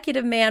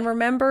executive man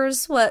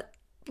remembers what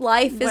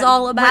life is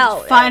all about.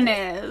 What fun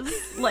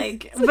is.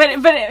 Like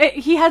but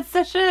he had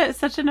such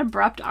an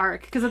abrupt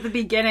arc, because at the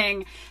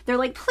beginning they're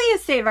like,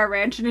 "Please save our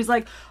ranch," and he's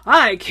like,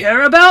 "I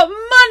care about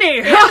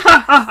money.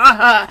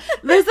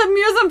 This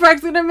amusement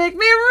park's gonna make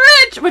me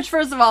rich." Which,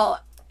 first of all,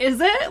 is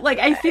it? Like,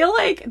 I feel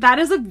like that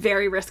is a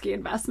very risky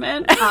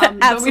investment.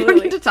 But we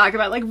don't need to talk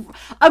about, like,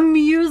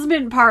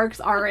 amusement parks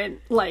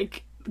aren't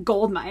like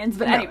gold mines,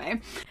 but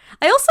anyway.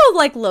 I also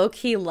like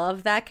low-key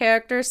love that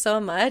character so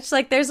much.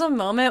 Like there's a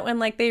moment when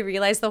like they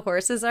realize the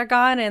horses are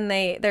gone, and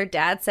their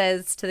dad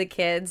says to the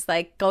kids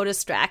like, "Go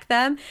distract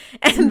them,"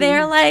 and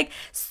they're like,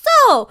 "So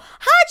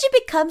how'd you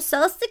become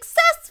so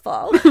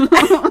successful?"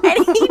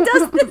 and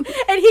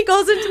he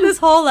goes into this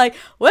whole like,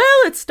 "Well,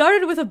 it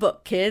started with a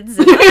book, kids.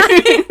 And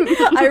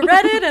I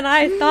read it and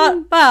I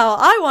thought, wow,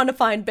 I want to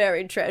find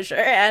buried treasure,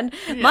 and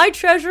my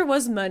treasure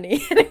was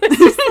money." And it was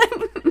just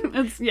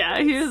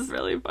like, he was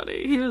really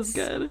funny. He was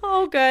good.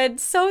 Oh, good.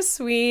 So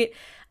sweet.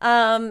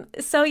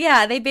 So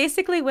yeah, they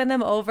basically win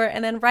them over,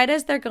 and then right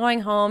as they're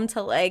going home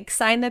to like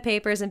sign the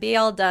papers and be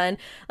all done,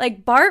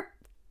 like Bart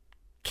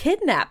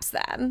kidnaps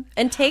them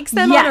and takes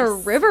them on a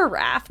river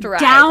raft ride.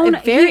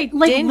 Down, very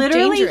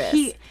literally,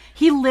 dangerous.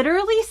 he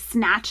literally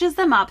snatches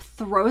them up,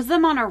 throws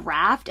them on a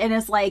raft, and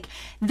is like,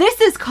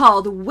 "This is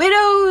called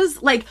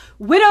Widow's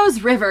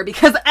River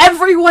because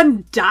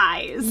everyone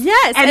dies."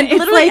 Yes, and it's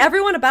literally like,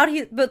 everyone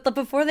but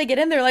before they get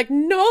in, they're like,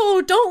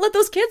 "No, don't let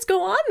those kids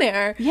go on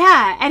there."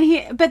 yeah,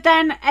 and but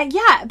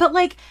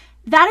like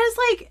that is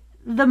like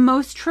the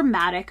most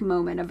traumatic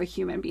moment of a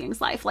human being's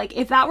life. Like,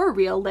 if that were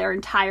real, their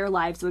entire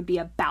lives would be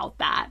about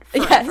that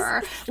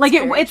forever. Yes, like,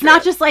 it's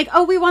not just like,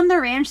 oh, we won the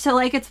ranch, so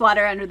like it's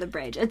water under the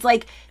bridge. It's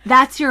like,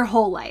 that's your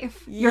whole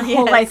life. Your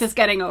whole life is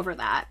getting over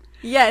that.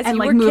 Yes, and you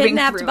like were moving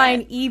kidnapped through by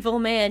it. an evil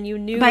man you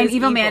knew By an was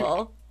evil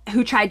man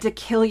who tried to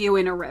kill you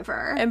in a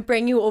river and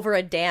bring you over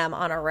a dam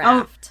on a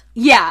raft.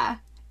 Yeah.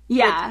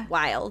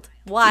 Wild.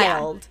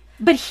 Yeah.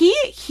 But he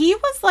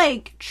was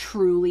like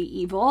truly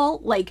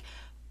evil, like,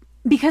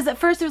 because at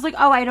first it was like,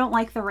 oh, I don't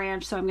like the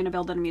ranch, so I'm going to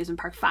build an amusement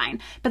park.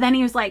 Fine. But then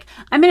he was like,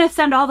 I'm going to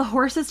send all the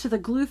horses to the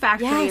glue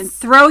factory and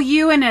throw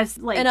you in a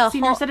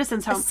senior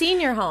citizens home. A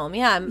senior home,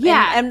 yeah.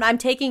 Yeah. And I'm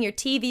taking your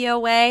TV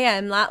away.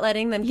 I'm not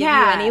letting them give you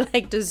any,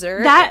 like,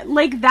 dessert.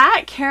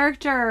 That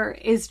character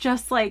is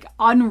just, like,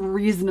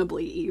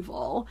 unreasonably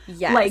evil.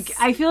 Yes. Like,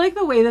 I feel like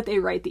the way that they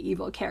write the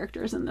evil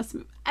characters in this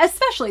movie,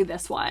 especially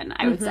this one,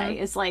 I would say,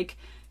 is, like,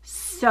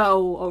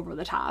 so over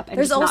the top and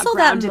there's just also not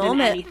that grounded in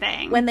moment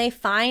anything. when they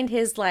find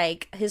his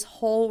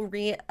whole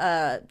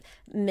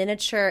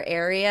miniature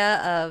area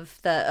of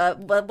the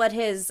what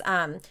his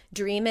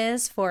dream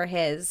is for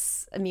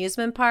his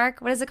amusement park.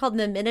 What is it called?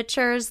 The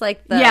miniatures,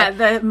 like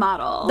the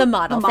model. The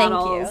model. Thank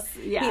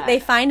you. Yeah. They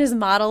find his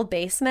model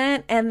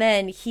basement, and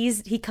then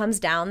he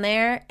comes down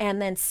there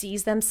and then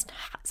sees them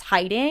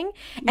hiding,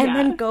 and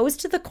then goes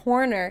to the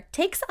corner,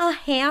 takes a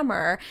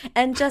hammer,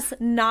 and just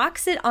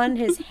knocks it on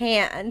his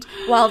hand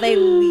while they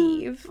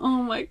leave.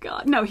 Oh my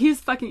god. No,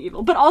 he's fucking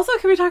evil. But also,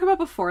 can we talk about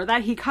before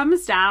that? He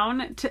comes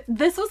down to,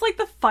 this was like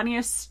the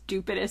funniest,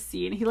 stupidest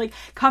scene. He like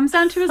comes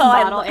down to his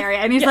model area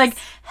and he's like,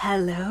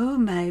 hello,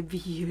 my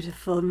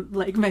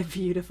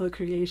beautiful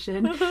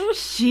creation.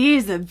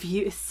 She's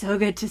so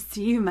good to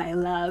see you, my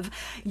love.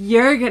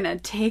 You're gonna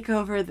take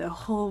over the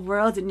whole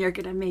world and you're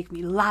gonna make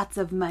me lots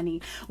of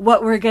money.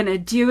 What we're gonna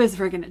do is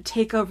we're gonna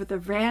take over the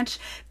ranch,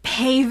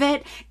 pave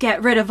it,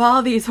 get rid of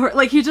all these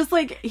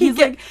he's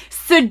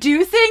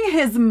seducing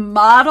his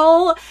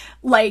model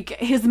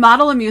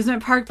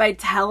amusement park by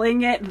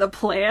telling it the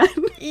plan.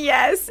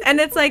 Yes. And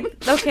it's like,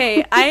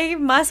 okay, I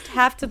must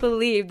have to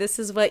believe this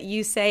is what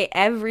you say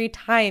every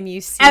time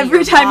you see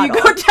every time model.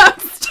 you go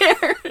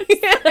downstairs.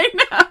 I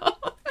know.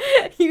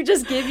 You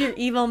just give your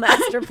evil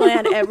master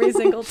plan every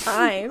single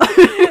time.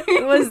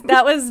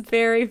 That was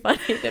very funny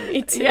to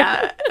me too.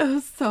 Yeah, it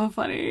was so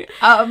funny.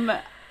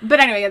 But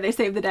anyway, they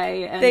save the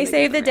day. And they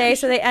save the day,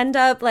 so they end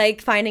up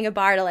like finding a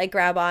bar to like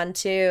grab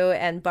onto,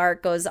 and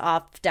Bart goes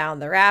off down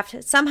the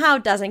raft. Somehow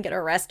doesn't get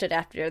arrested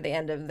after the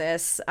end of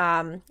this.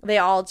 They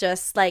all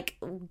just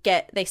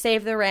they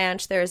save the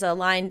ranch. There's a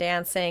line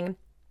dancing.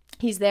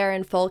 He's there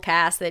in full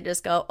cast. They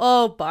just go,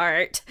 "Oh,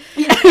 Bart."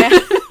 Yeah.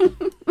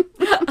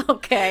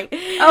 Okay.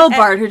 Oh,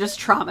 Bart, who just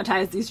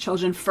traumatized these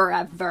children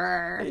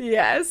forever.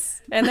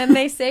 Yes. And then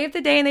they save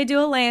the day and they do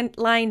a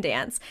line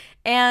dance.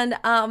 And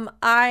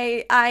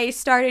I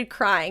started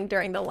crying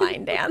during the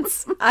line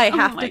dance. I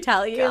have to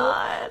tell you.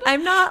 God.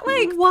 I'm not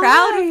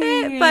proud of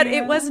it, but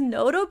it was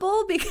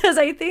notable because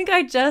I think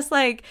I just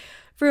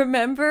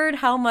remembered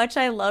how much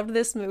I loved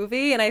this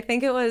movie. And I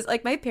think it was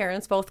my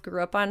parents both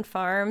grew up on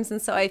farms,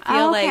 and so I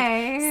feel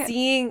like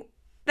seeing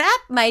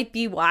that might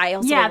be why I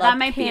also that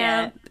might be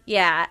it.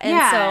 Yeah,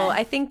 and so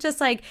I think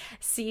just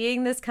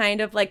seeing this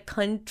kind of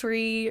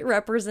country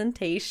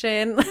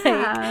representation,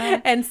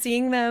 and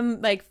seeing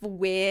them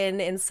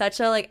win in such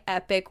a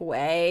epic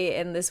way,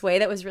 in this way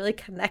that was really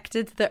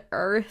connected to the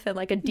earth and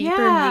a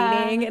deeper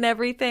meaning and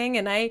everything.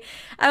 And I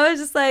was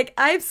just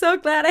I'm so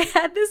glad I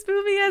had this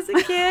movie as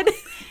a kid.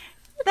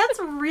 That's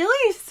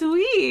really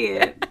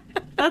sweet.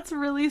 That's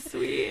really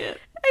sweet.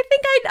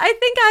 I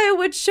think I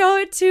would show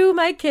it to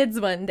my kids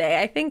one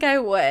day. I think I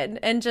would.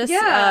 And just,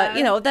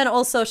 then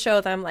also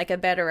show them a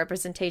better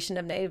representation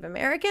of Native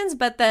Americans,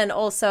 but then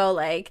also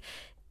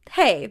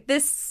hey,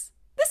 this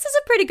is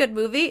a pretty good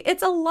movie.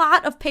 It's a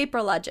lot of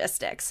paper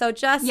logistics. So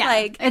just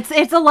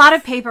it's a lot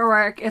of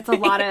paperwork. It's a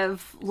lot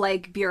of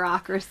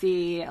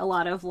bureaucracy, a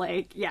lot of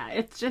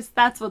it's just,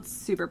 that's what's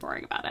super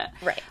boring about it.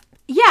 Right.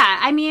 Yeah.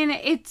 I mean,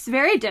 it's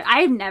very,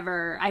 I've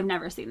never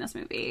seen this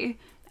movie.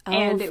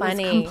 And it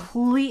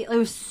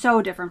was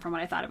so different from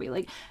what I thought it'd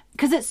be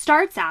because it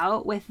starts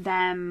out with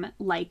them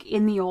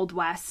in the Old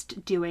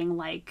West doing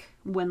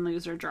win,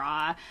 lose, or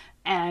draw,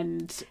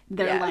 and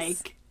they're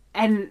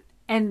and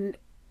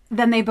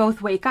then they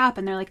both wake up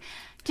and they're like,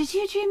 did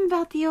you dream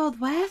about the Old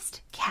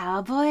West?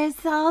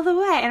 Cowboys all the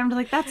way. And I'm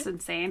like, that's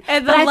insane.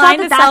 And the line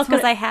itself,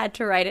 because I had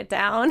to write it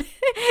down,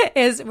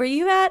 is, were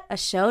you at a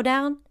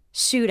showdown,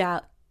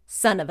 shootout,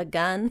 son of a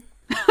gun?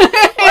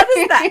 What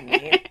does that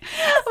mean?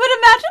 But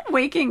imagine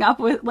waking up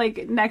with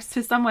like next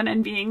to someone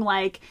and being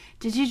like,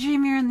 "Did you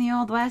dream you're in the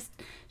Old West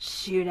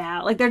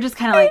shootout?" Like they're just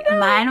kind of like,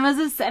 "Mine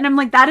was a," and I'm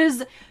like, that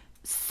is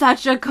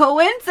such a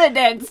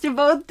coincidence to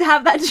both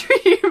have that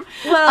dream.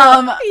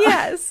 Well,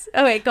 yes.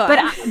 Oh wait, go on.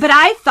 But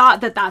I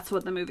thought that that's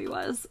what the movie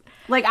was.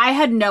 Like I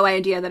had no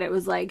idea that it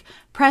was like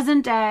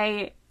present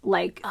day,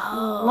 like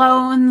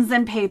loans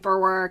and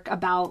paperwork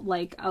about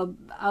like a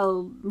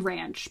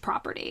ranch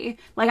property.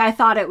 Like I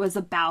thought it was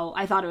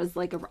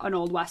like an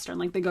old Western,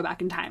 like they go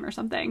back in time or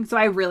something. So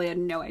I really had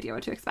no idea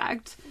what to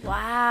expect.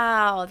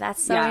 Wow,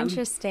 that's so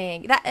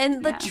interesting.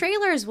 The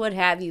trailers would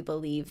have you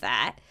believe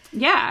that.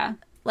 Yeah.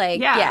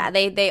 Like,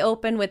 they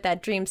open with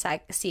that dream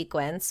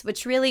sequence,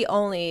 which really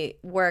only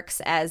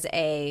works as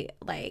a,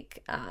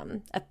 like,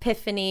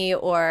 epiphany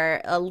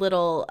or a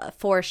little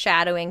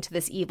foreshadowing to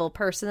this evil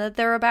person that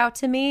they're about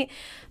to meet.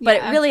 But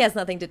it really has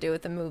nothing to do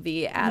with the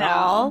movie at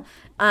all.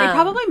 They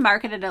probably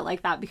marketed it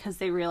like that because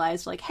they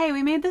realized, like, hey,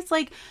 we made this,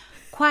 like,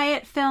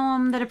 quiet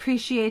film that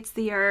appreciates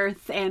the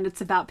earth and it's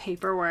about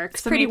paperwork.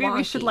 So maybe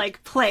we should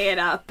like play it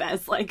up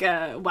as like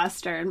a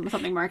Western,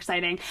 something more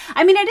exciting.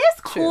 I mean, it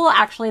is cool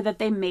actually that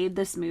they made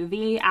this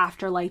movie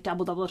after like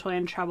Double Double Toy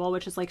and Trouble,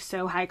 which is like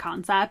so high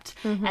concept.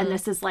 And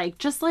this is like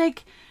just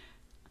like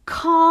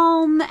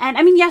calm. And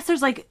I mean, yes,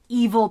 there's like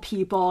evil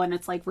people and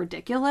it's like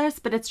ridiculous,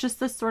 but it's just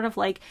this sort of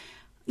like,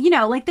 you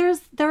know, like there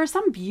are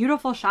some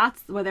beautiful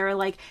shots where they're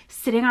like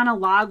sitting on a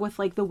log with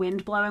like the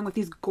wind blowing with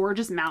these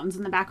gorgeous mountains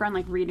in the background,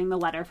 like reading the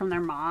letter from their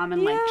mom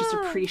and like just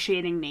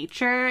appreciating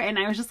nature. And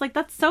I was just like,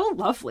 that's so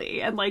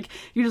lovely. And like,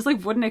 you just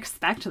like wouldn't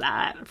expect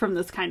that from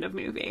this kind of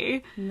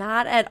movie.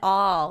 Not at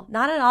all.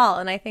 Not at all.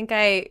 And I think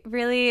I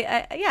really,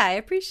 I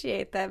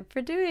appreciate them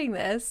for doing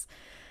this.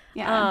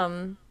 Yeah.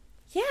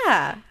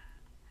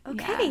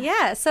 Okay.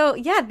 Yeah. So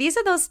yeah, these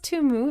are those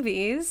two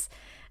movies.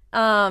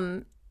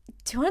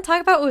 Do you want to talk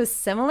about what was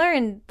similar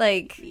and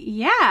like...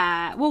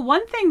 Yeah. Well,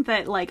 one thing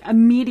that like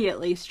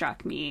immediately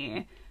struck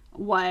me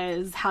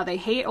was how they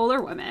hate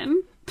older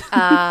women.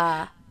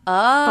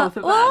 Both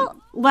of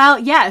them. Well,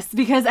 yes,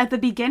 because at the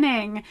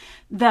beginning,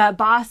 the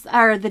boss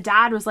or the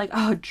dad was like,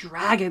 "Oh,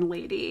 dragon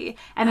lady,"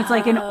 and it's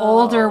like an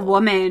older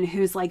woman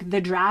who's like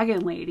the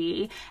dragon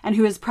lady, and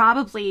who is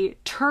probably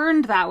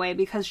turned that way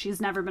because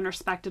she's never been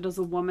respected as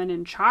a woman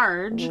in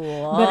charge.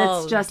 Whoa, but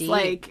it's just deep.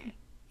 like.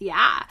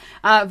 Yeah,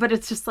 but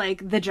it's just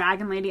like the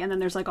dragon lady, and then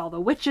there's like all the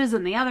witches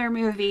in the other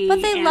movie.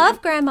 But they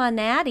love Grandma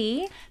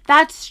Natty.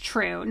 That's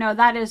true. No,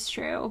 that is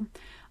true.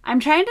 I'm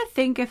trying to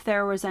think if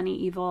there was any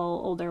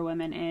evil older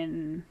women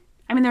in...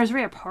 I mean, there's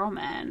Rhea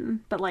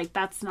Perlman, but like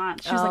that's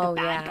not... She was like a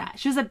bad guy.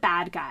 She was a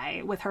bad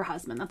guy with her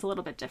husband. That's a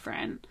little bit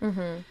different.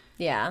 Mm-hmm.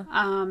 Yeah.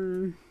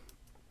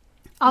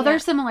 Other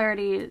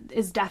similarity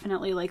is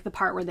definitely like the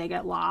part where they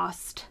get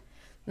lost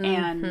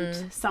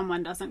and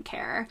someone doesn't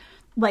care.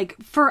 Like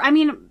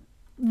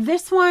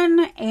this one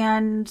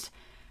and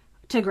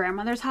To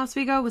Grandmother's House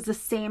We Go was the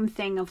same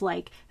thing of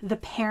like the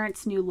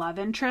parents' new love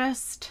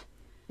interest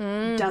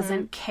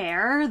doesn't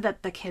care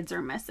that the kids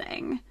are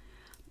missing.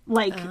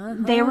 Like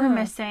they were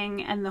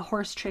missing and the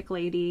horse trick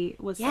lady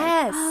was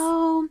like,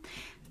 oh,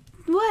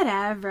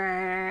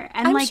 whatever.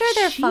 And I'm like, sure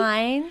they're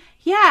fine.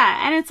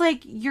 Yeah, and it's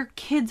like your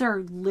kids are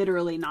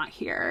literally not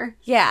here.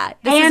 Yeah,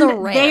 this is a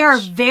ranch. They are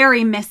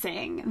very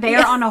missing. They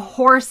are on a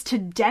horse to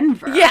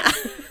Denver. Yeah,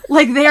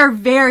 like they are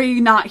very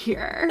not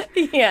here.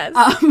 Yes.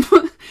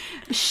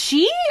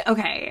 She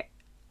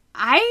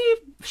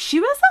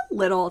was a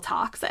little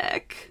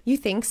toxic. You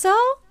think so?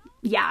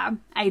 Yeah,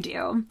 I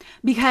do.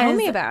 Because tell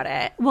me about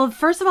it. Well,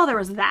 first of all, there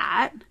was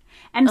that,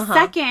 and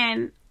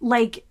second,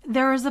 like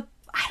there was a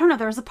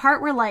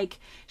part where like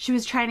she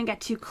was trying to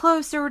get too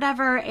close or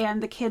whatever,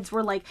 and the kids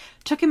were like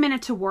took a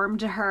minute to warm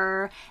to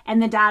her,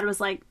 and the dad was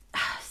like,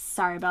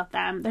 sorry about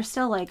them. They're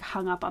still like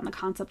hung up on the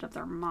concept of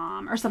their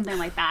mom or something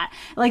like that.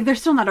 Like they're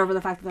still not over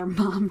the fact that their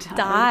mom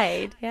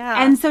died.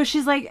 Yeah. And so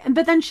she's like,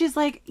 but then she's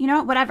like, you know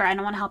what, whatever. I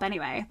don't want to help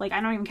anyway. Like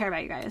I don't even care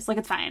about you guys. Like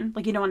it's fine.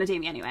 Like you don't want to date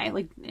me anyway.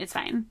 Like it's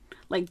fine.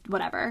 Like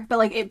whatever. But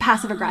like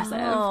passive aggressive.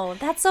 Oh,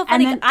 that's so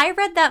funny. And then, I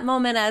read that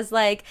moment as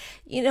like,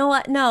 you know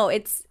what? No,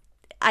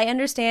 I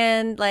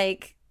understand,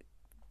 like,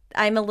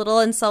 I'm a little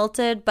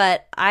insulted,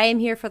 but I am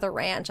here for the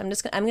ranch. I'm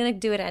going to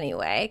do it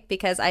anyway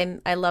because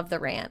I love the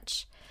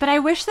ranch. But I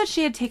wish that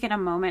she had taken a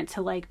moment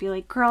to, like, be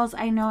like, girls,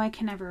 I know I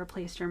can never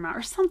replace your mom,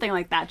 or something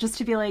like that, just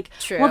to be like,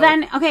 true. Well,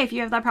 then, okay, if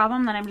you have that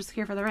problem, then I'm just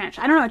here for the ranch.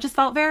 I don't know. It just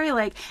felt very,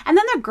 like, and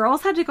then the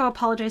girls had to go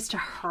apologize to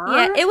her.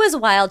 Yeah, it was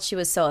wild. She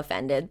was so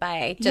offended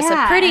by just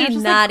a pretty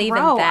just not like,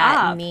 even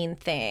that mean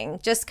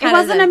thing. Just kind of.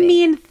 It of wasn't a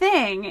mean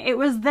thing. It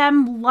was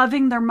them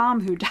loving their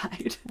mom who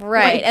died.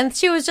 Right. Like, and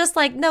she was just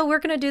like, no, we're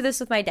going to do this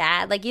with my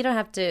dad. Like, you don't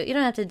have to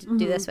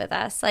do this with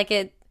us. Like,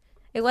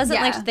 it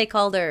wasn't like they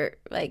called her,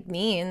 like,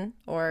 mean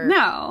or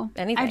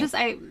anything.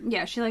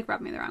 She, like,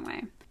 rubbed me the wrong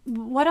way.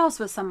 What else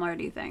was similar,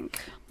 do you think?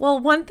 Well,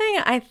 one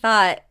thing I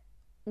thought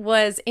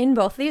was in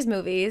both of these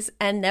movies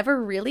and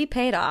never really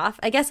paid off,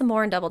 I guess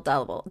more in Double,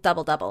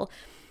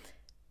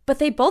 but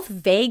they both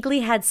vaguely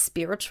had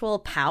spiritual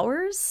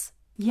powers.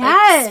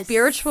 Yes.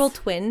 Spiritual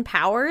twin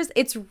powers.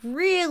 It's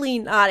really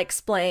not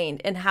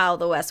explained in How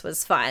the West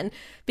Was Fun,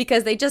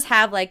 because they just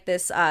have like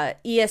this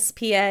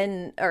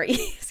ESPN or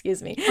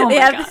excuse me. Oh they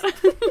my have,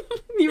 God.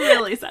 You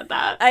really said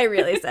that. I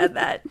really said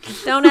that.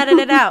 Don't edit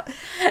it out.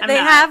 They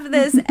not. have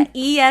this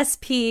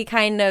ESP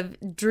kind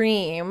of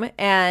dream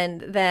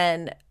and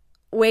then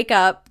wake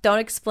up, don't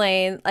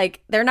explain,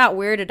 like they're not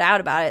weirded out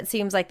about it. It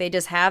seems like they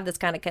just have this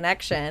kind of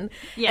connection.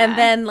 Yeah. And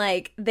then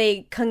like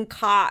they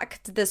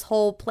concoct this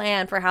whole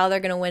plan for how they're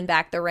going to win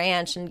back the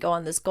ranch and go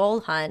on this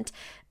gold hunt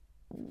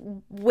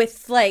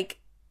with like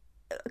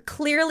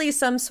clearly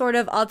some sort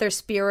of other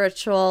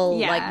spiritual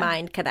like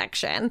mind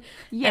connection.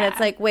 Yeah. And it's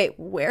like, wait,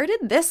 where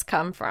did this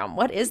come from?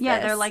 What is this? Yeah,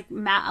 they're like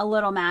a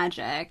little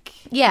magic.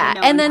 Yeah,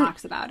 no and one then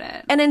talks about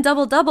it. And in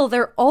Double Double,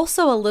 they're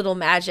also a little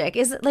magic.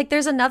 Is it like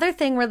there's another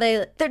thing where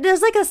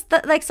there's like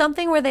like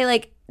something where they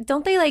like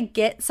don't they like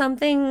get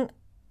something?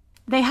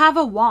 They have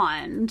a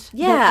wand.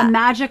 Yeah. A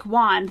magic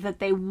wand that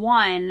they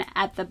won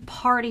at the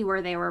party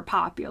where they were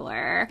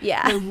popular.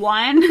 Yeah. They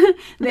won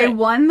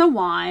won the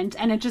wand,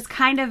 and it just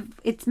kind of,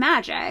 it's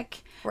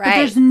magic. Right. But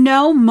there's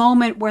no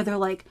moment where they're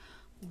like,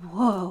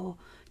 whoa,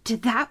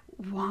 did that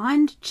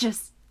wand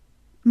just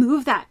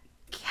move that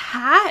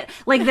cat?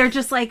 Like they're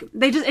just like,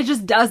 it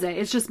just does it.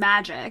 It's just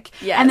magic.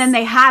 Yes. And then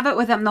they have it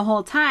with them the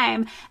whole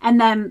time.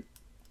 And then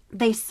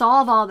they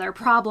solve all their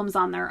problems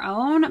on their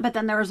own, but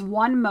then there was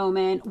one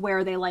moment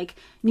where they like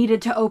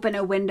needed to open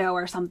a window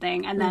or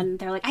something, and then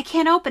they're like, I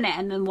can't open it,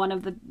 and then one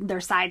of their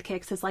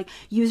sidekicks is like,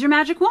 use your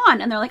magic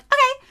wand, and they're like,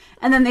 okay,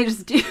 and then they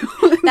just do.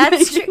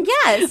 That's true.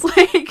 Yes.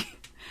 Like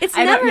It's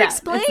never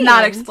explained. It's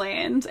not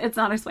explained. It's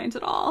not explained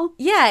at all.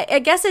 Yeah, I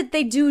guess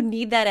they do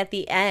need that at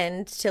the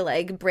end to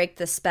like break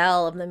the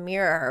spell of the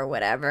mirror or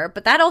whatever.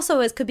 But that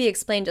also could be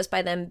explained just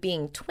by them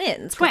being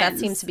twins. 'Cause that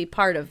seems to be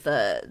part of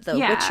the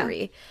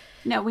witchery.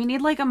 No, we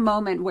need like a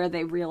moment where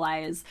they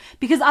realize,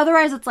 because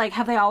otherwise it's like,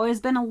 have they always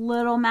been a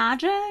little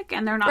magic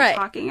and they're not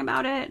talking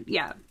about it?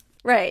 Yeah.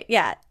 Right,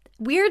 yeah.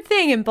 Weird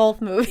thing in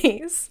both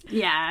movies.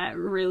 Yeah,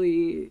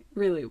 really,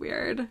 really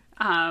weird.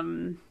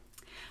 I'm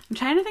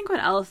trying to think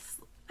what else.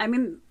 I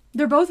mean,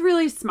 they're both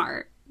really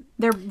smart.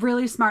 They're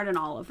really smart in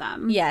all of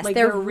them. Yes, like,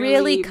 they're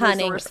really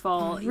cunning,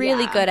 resourceful.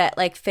 really good at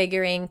like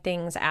figuring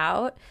things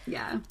out.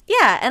 Yeah.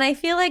 Yeah, and I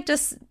feel like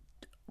just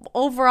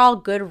overall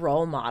good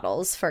role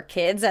models for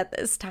kids at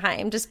this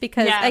time, just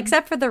because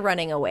except for the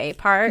running away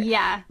part.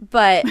 Yeah.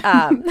 But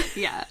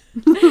Yeah.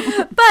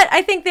 but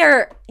I think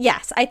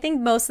I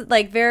think most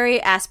like very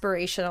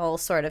aspirational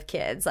sort of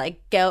kids, like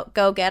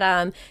go get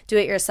them, do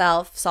it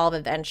yourself, solve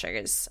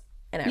adventures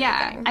and everything.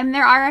 Yeah, and they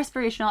are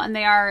aspirational,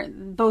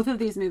 and both of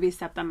these movies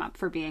set them up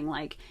for being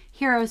like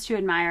heroes to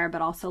admire,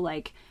 but also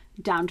like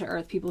down to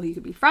earth people who you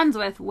could be friends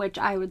with, which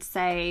I would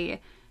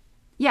say,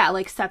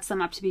 like sets them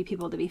up to be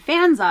people to be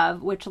fans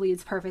of, which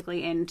leads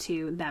perfectly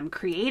into them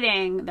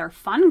creating their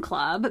fun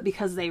club,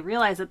 because they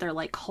realize that they're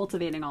like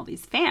cultivating all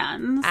these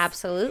fans.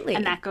 Absolutely.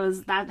 And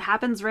that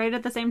happens right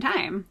at the same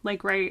time,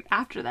 like right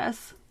after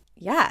this.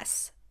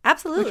 Yes,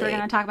 absolutely. Which we're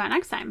going to talk about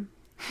next time.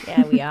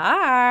 Yeah, we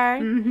are.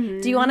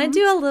 Mm-hmm. Do you want to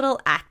do a little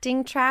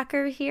acting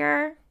tracker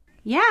here?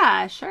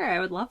 Yeah, sure. I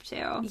would love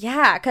to.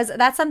 Yeah, because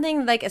that's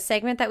something like a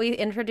segment that we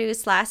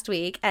introduced last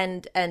week.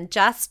 And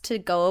just to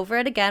go over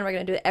it again, we're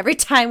going to do it every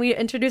time we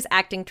introduce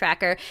Acting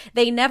Tracker.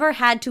 They never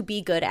had to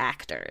be good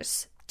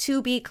actors. To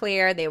be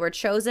clear, they were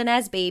chosen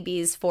as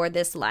babies for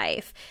this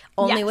life.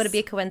 Only would it be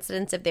a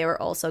coincidence if they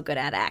were also good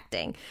at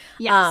acting.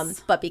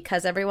 Yes. But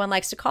because everyone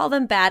likes to call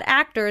them bad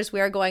actors, we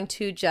are going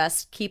to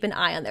just keep an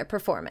eye on their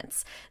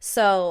performance.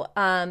 So,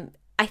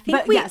 I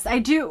think yes, I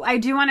do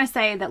want to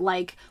say that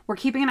like we're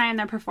keeping an eye on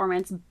their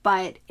performance,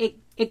 but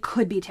it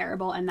could be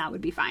terrible, and that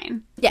would be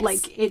fine. Yes.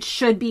 Like it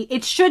should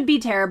be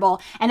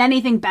terrible, and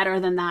anything better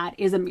than that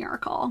is a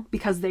miracle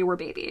because they were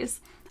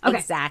babies.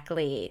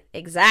 Okay.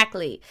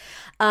 Exactly.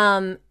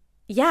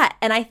 Yeah,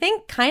 and I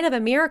think kind of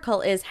a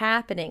miracle is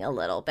happening a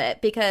little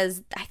bit,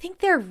 because I think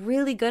they're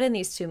really good in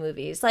these two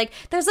movies. Like,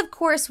 there's, of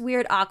course,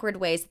 weird, awkward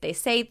ways that they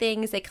say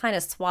things. They kind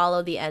of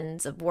swallow the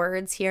ends of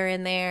words here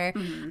and there.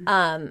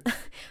 Mm-hmm.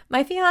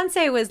 My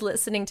fiance was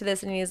listening to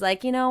this, and he's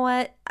like, you know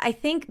what? I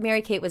think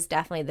Mary-Kate was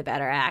definitely the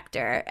better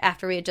actor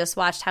after we had just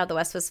watched How the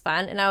West Was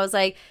Fun. And I was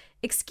like,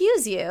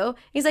 excuse you?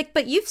 He's like,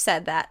 but you've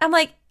said that. I'm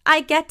like,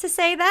 I get to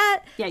say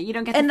that? Yeah, you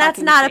don't get to And that's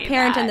not say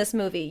apparent that in this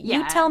movie. Yeah.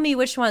 You tell me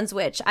which one's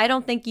which. I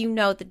don't think you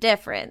know the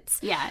difference.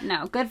 Yeah,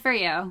 no, good for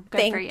you.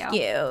 Good for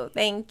you.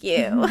 Thank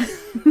you.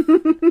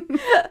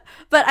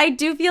 But I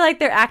do feel like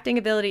their acting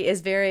ability is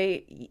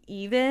very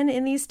even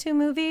in these two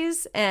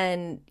movies.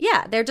 And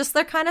yeah, they're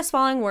kind of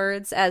swallowing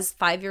words as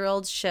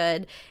 5-year-olds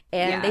should.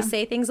 And they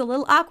say things a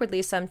little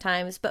awkwardly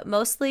sometimes, but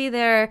mostly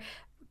their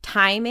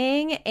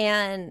timing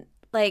and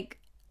like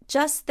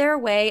just their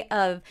way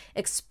of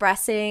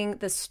expressing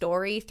the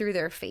story through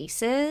their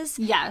faces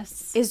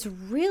is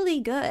really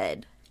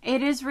good.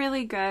 It is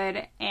really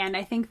good, and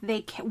I think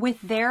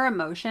with their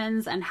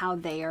emotions and how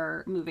they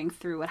are moving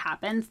through what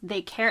happens,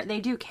 they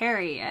do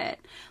carry it.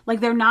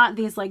 Like, they're not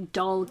these like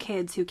dull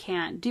kids who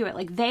can't do it.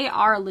 Like, they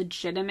are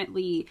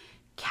legitimately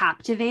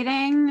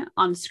captivating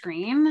on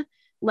screen.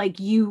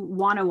 Like you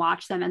want to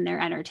watch them and they're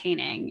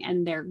entertaining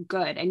and they're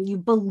good and you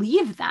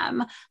believe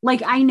them.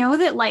 Like, I know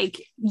that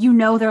like,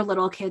 they're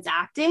little kids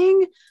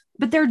acting,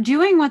 but they're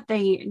doing what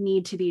they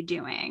need to be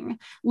doing.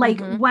 Like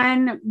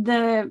when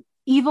the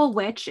evil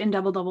witch in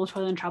Double Double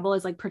Toil and Trouble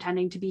is like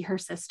pretending to be her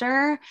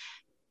sister,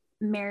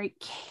 Mary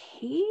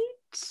Kate,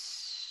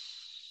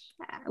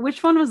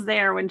 which one was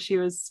there when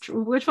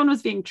which one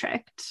was being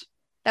tricked?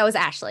 That was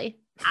Ashley.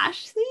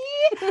 Ashley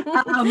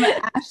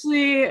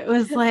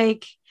was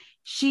like,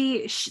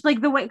 she like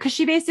the way, because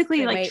she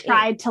basically like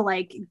tried to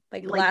like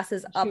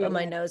glasses up on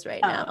my nose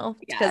right now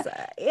because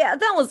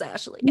that was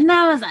Ashley.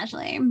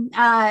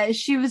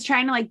 She was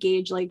trying to like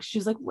gauge, like she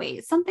was like,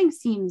 wait, something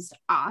seems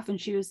off, and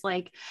she was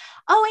like,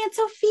 oh, Aunt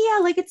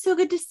Sophia, like it's so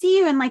good to see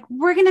you, and like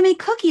we're gonna make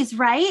cookies,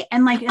 right?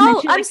 And like, and then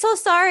I'm so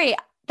sorry,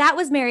 that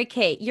was Mary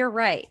Kate, you're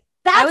right.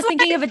 I was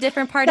thinking of a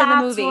different part of the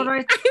movie.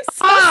 I'm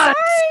so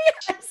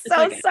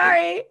sorry.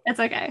 Sorry. It's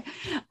okay.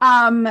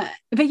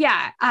 But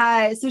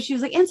yeah, so she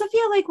was like, Aunt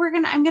Sophia, like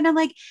I'm gonna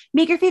like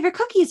make your favorite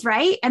cookies,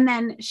 right? And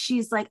then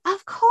she's like,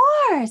 of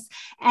course.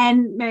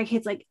 And Mary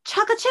Kate's like,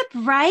 chocolate chip,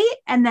 right?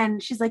 And then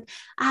she's like,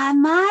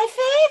 my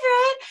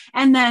favorite.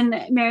 And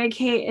then Mary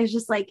Kate is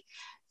just like,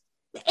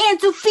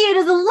 Aunt Sophia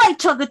doesn't like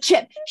chocolate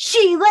chip.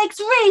 She likes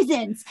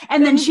raisins.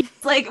 And then she's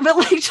like, but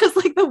like, just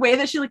like the way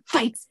that she like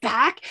fights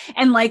back,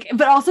 and like,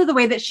 but also the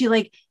way that she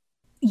like,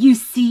 you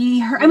see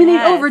her, I mean,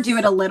 they overdo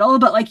it a little,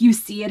 but like you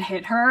see it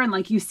hit her and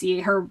like you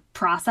see her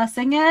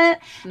processing it.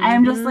 And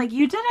I'm just like,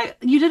 you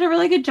did a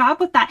really good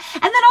job with that.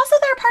 And then also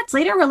there are parts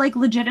later where like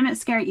legitimate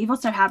scary evil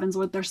stuff happens,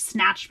 where they're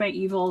snatched by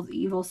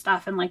evil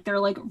stuff, and like they're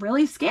like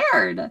really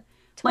scared.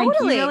 Totally. Like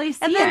you really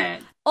see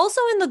it.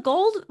 Also in the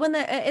gold, when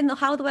in the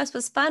How the West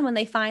Was Fun, when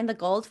they find the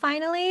gold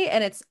finally,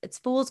 and it's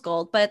fool's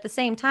gold, but at the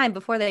same time,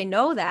 before they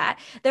know that,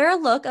 their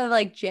look of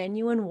like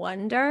genuine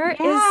wonder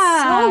is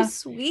so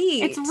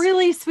sweet. It's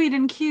really sweet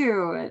and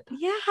cute.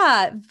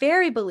 Yeah,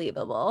 very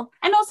believable.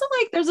 And also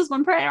like there's this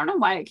one part, I don't know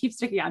why it keeps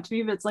sticking out to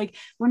me, but it's like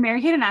when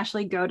Mary Kate and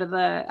Ashley go to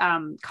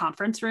the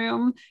conference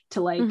room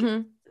to like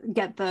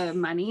get the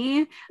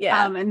money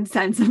and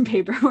send some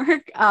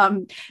paperwork,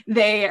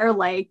 they are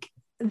like,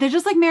 they're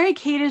just like, Mary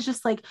Kate is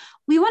just like,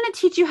 we want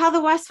to teach you how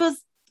the West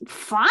was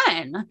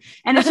fun.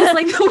 And it's just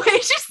like the way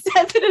she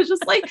says it is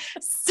just like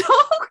so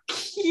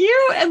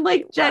cute and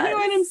like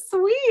genuine and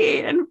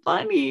sweet and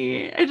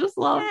funny. I just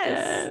loved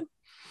it.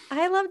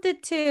 I loved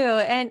it too.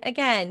 And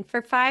again,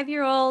 for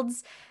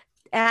 5-year-olds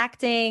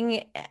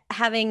acting,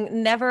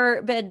 having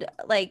never been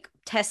like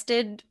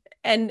tested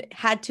and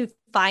had to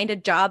find a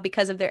job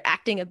because of their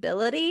acting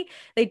ability,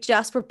 they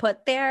just were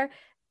put there.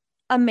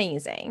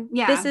 Amazing.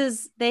 Yeah. This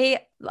is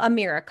a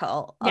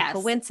miracle, a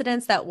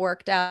coincidence that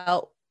worked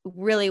out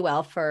really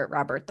well for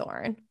Robert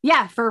Thorne.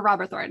 Yeah, for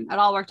Robert Thorne. It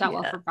all worked out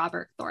well for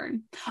Robert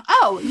Thorne.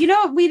 Oh, you know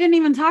what we didn't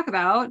even talk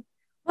about?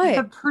 What?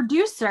 The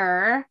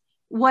producer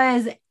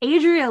was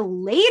Adria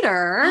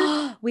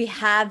Lader. We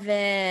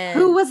haven't.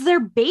 Who was their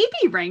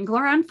baby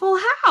wrangler on Full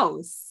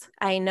House.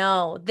 I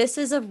know. This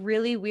is a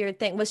really weird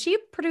thing. Was she a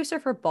producer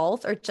for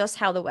both or just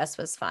How the West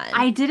Was Fun?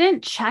 I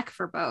didn't check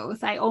for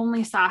both. I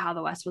only saw How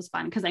the West Was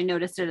Fun because I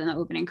noticed it in the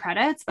opening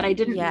credits, but I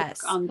didn't look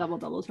on Double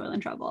Double Toil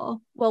and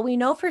Trouble. Well, we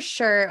know for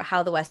sure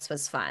How the West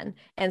Was Fun.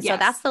 And so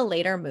that's the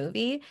later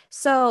movie.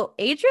 So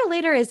Adria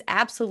Lader is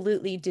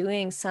absolutely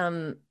doing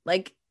some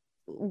like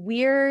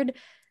weird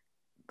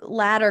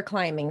ladder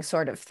climbing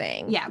sort of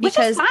thing. Yeah, which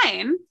is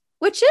fine.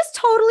 Which is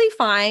totally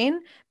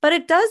fine. But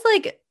it does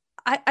like,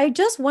 I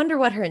just wonder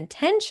what her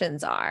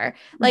intentions are.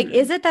 Like,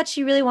 is it that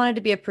she really wanted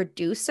to be a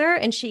producer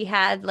and she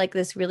had like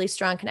this really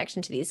strong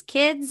connection to these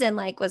kids and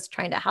like was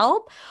trying to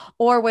help?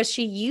 Or was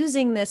she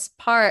using this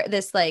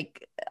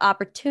like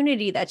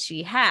opportunity that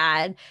she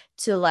had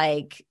to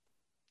like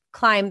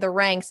climb the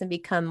ranks and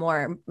become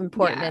more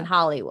important in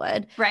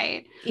Hollywood?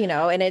 Right. You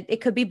know, and it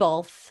could be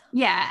both.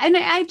 Yeah. And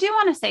I do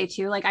want to say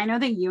too, like, I know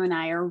that you and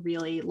I are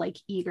really like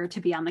eager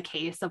to be on the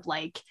case of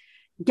like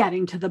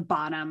getting to the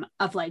bottom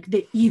of like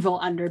the evil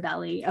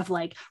underbelly of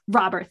like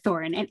Robert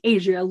Thorne and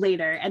Adria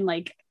Lader and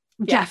like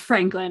Jeff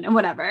Franklin and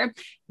whatever,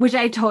 which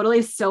I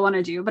totally still want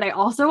to do. But I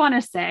also want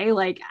to say,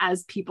 like,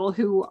 as people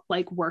who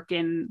like work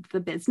in the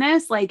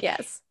business, like,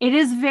 it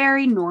is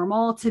very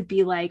normal to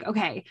be like,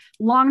 okay,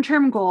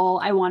 long-term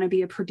goal, I want to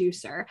be a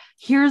producer.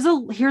 Here's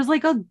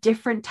like a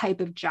different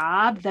type of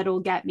job that'll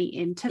get me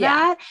into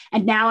that.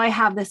 And now I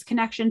have this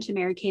connection to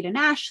Mary Kate and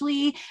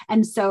Ashley.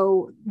 And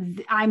so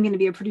I'm going to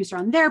be a producer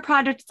on their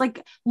project. It's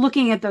like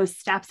looking at those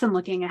steps and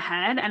looking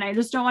ahead. And I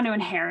just don't want to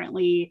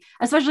inherently,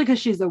 especially because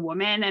she's a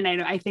woman. And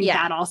I think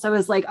that also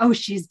is like, oh,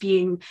 she's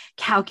being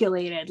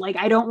calculated. Like,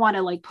 I don't want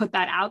to like put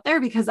that out there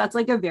because that's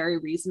like a very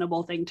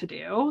reasonable thing to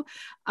do.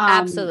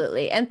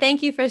 Absolutely. And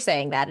thank you for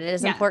saying that. It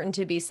is important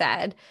to be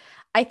said.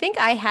 I think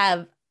I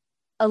have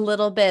a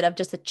little bit of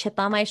just a chip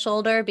on my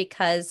shoulder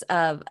because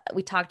of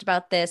we talked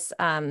about this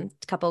a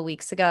couple of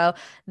weeks ago,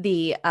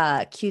 the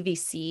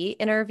QVC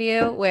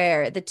interview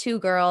where the two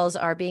girls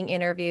are being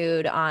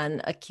interviewed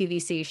on a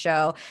QVC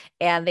show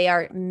and they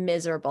are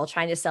miserable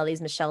trying to sell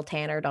these Michelle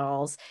Tanner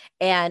dolls.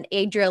 And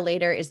Adria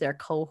Later is their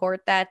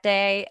cohort that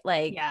day,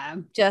 like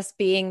just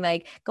being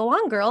like, go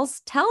on,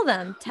 girls, tell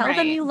them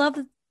you love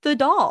the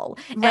doll.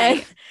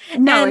 Right.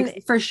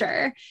 And for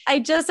sure.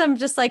 I'm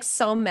just like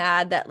so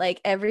mad that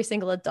like every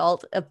single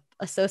adult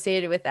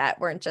associated with that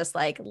weren't just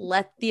like,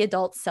 let the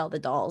adults sell the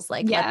dolls,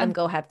 like let them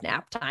go have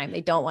nap time. They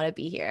don't want to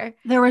be here.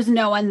 There was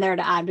no one there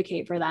to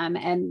advocate for them.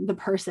 And the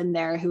person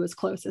there who was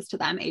closest to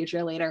them,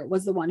 Adria Later,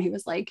 was the one who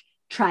was like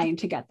trying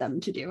to get them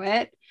to do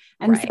it.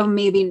 And so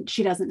maybe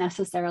she doesn't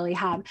necessarily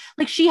have,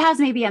 like, she has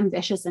maybe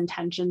ambitious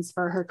intentions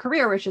for her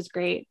career, which is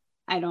great.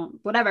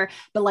 Whatever,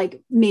 but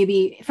like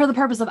maybe for the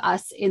purpose of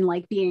us in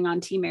like being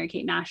on Team Mary Kate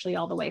and Ashley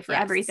all the way for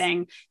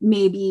everything,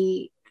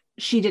 maybe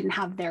she didn't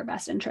have their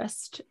best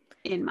interest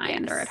in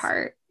mind or at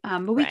heart.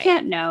 But we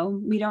can't know.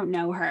 We don't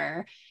know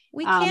her.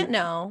 We can't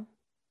know.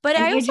 But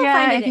I also Adria,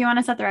 find if you want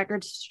to set the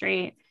record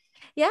straight,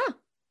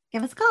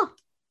 give us a call.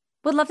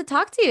 Would love to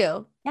talk to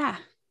you. Yeah.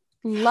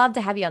 Love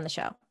to have you on the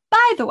show.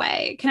 By the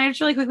way, can I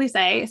just really quickly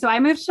say, so I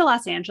moved to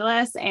Los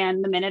Angeles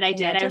and the minute I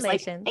did, I was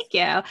like, thank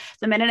you.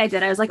 The minute I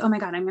did, I was like, oh my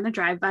God, I'm going to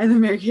drive by the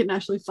Mary Kate and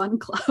Ashley Fun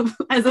Club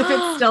as if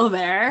it's still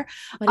there.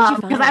 What did you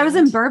find? Because I was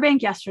in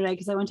Burbank yesterday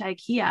because I went to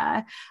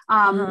IKEA.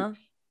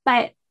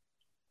 But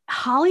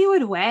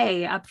Hollywood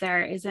Way up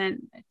there it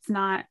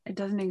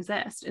doesn't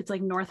exist. It's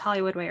like North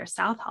Hollywood Way or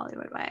South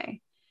Hollywood Way.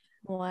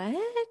 What?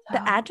 So,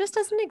 the address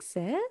doesn't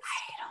exist? I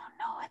don't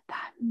know what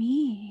that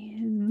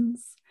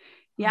means.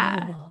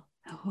 Yeah.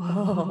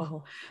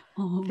 Oh,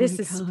 this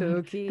is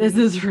spooky. This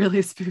is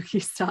really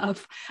spooky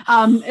stuff.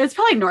 It's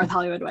probably North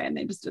Hollywood Way and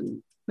they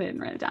didn't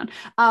write it down.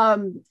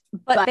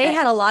 But they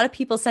had a lot of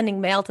people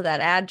sending mail to that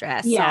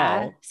address.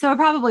 Yeah. So it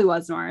probably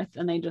was North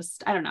and they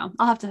just, I don't know.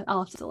 I'll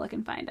have to look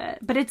and find it.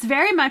 But it's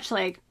very much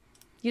like,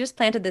 you just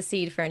planted the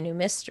seed for a new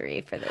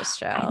mystery for this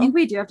show. I think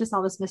we do have to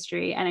solve this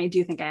mystery. And I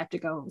do think I have to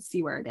go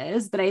see where it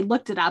is, but I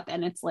looked it up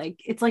and it's like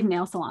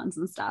nail salons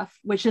and stuff,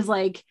 which is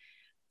like,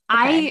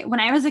 when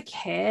I was a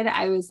kid,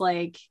 I was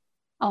like,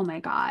 oh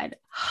my God,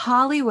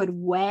 Hollywood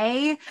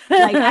Way.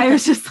 Like I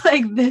was just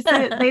like,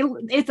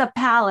 it's a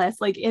palace.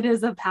 Like it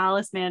is a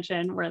palace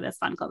mansion where this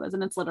fun club is.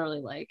 And it's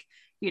literally like,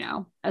 you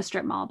know, a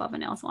strip mall above a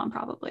nail salon,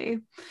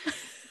 probably.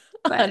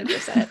 But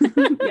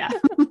 100%. Yeah.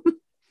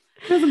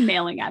 There's a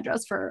mailing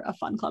address for a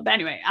fun club. But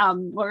anyway,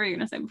 what were you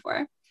going to say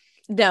before?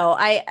 No,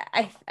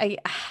 I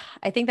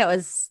think that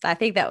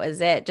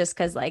was it. Just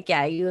because like,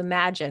 yeah, you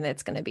imagine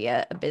it's going to be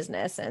a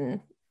business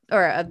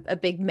or a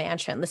big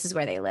mansion. This is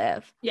where they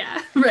live. Yeah.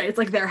 Right. It's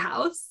like their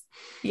house.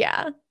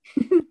 Yeah.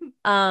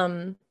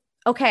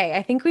 Okay.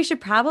 I think we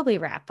should probably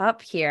wrap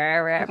up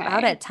here. We're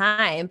about at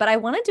time, but I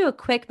want to do a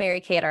quick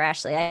Mary Kate or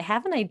Ashley. I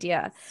have an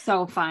idea.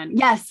 So fun.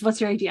 Yes. What's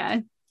your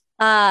idea?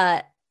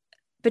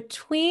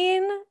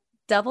 Between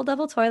Double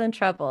Double Toil and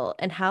Trouble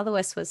and How the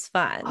West Was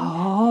Fun.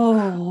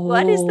 Oh,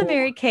 what is the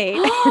Mary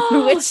Kate?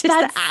 Which is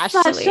the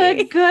Ashley? Such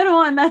a good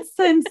one.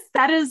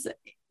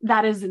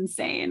 That is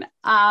insane.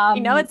 You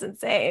know it's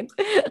insane.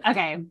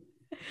 Okay.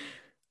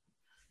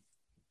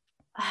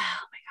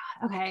 Oh my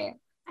God. Okay.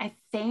 I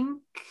think.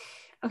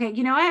 Okay.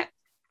 You know what?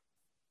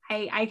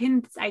 I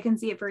can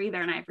see it for either,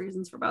 and I have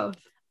reasons for both.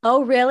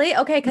 Oh, really?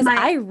 Okay, because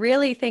I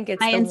really think it's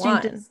my the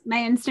instinct one. My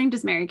instinct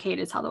is Mary Kate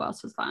is How the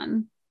West Was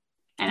Fun,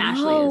 and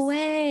Ashley is. No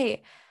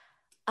way.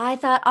 I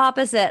thought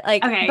opposite.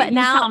 Like, okay, but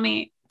now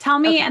tell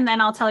me, and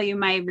then I'll tell you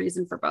my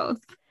reason for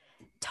both.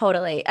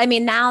 Totally. I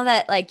mean, now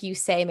that like you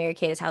say Mary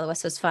Kate is How the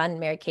West Was Fun,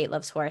 Mary Kate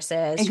loves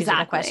horses. Exactly. She's an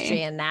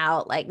equestrian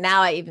now. Like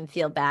now I even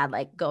feel bad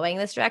like going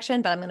this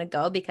direction, but I'm gonna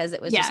go because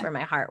it was just where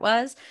my heart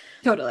was.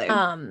 Totally.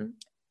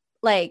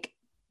 Like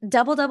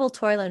Double Double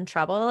Toil and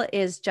Trouble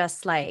is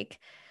just like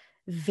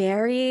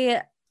very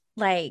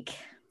like,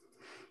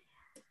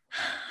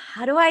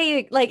 how do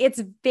I like,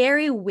 it's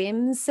very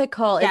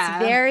whimsical. Yeah.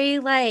 It's very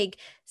like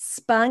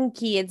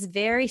spunky. It's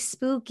very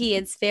spooky.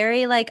 It's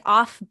very like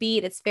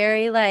offbeat. It's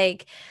very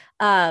like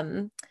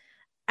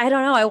I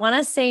don't know. I want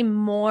to say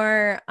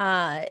more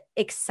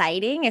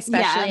exciting,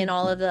 especially in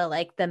all of the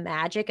like the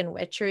magic and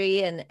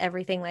witchery and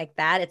everything like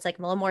that. It's like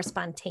a little more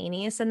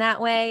spontaneous in that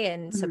way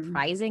and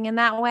surprising in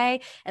that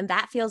way. And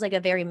that feels like a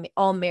very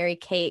all Mary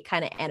Kate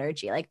kind of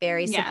energy, like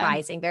very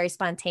surprising, very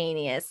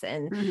spontaneous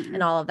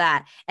and all of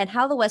that. And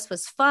How the West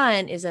Was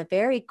Fun is a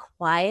very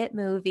quiet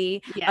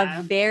movie,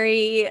 a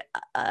very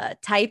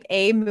type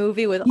A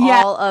movie with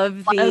all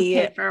of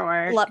the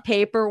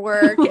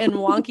paperwork and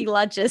wonky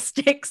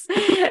logistics.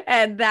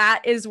 And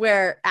that is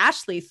where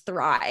Ashley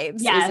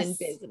thrives, is in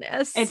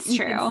business. It's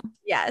true.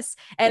 Yes.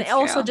 And it's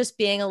also just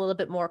being a little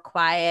bit more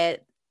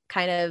quiet,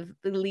 kind of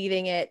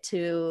leaving it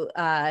to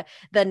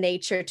the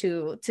nature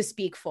to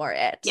speak for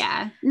it.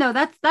 Yeah. No,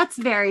 that's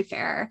very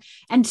fair.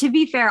 And to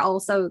be fair,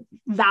 also,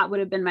 that would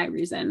have been my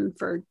reason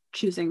for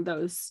choosing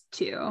those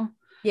two.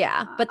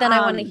 Yeah, but then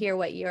I want to hear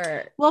what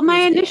your Well, my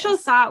reasoning initial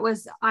is. thought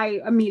was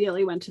I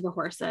immediately went to the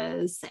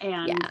horses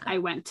and Yeah. I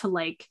went to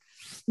like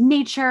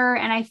nature,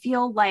 and I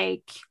feel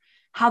like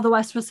How the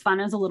West Was Fun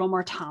is a little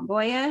more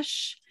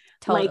tomboyish.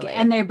 Totally. Like,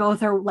 and they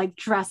both are like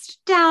dressed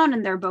down,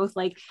 and they're both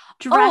like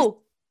dressed.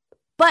 Oh,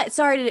 but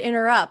sorry to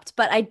interrupt,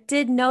 but I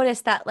did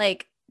notice that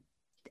like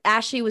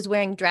Ashley was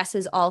wearing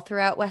dresses all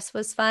throughout West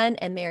Was Fun,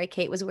 and Mary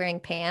Kate was wearing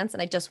pants,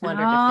 and I just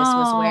wondered if this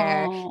was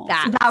where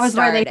that was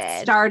started. where they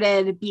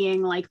started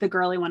being like the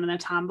girly one and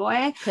the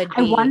tomboy. Could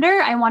I be.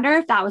 wonder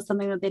if that was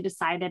something that they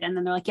decided, and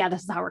then they're like, yeah,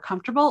 this is how we're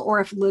comfortable, or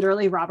if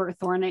literally Robert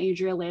Thorne and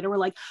Adria later were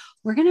like,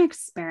 we're gonna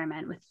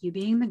experiment with you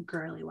being the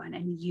girly one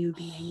and you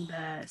being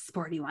the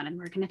sporty one, and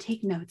we're gonna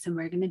take notes and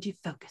we're gonna do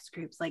focus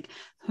groups. Like,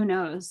 who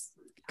knows?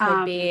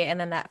 Could be, and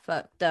then that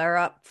fucked her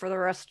up for the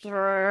rest of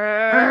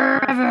her.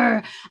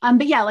 Forever.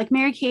 But yeah, like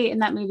Mary Kate in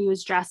that movie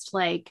was dressed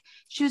like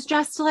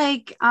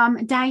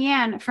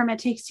Diane from It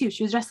Takes Two.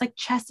 She was dressed like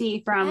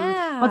Chessie from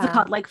what's it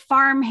called, like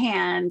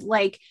Farmhand,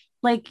 like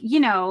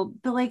you know,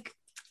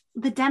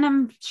 the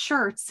denim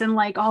shirts and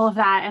like all of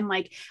that. And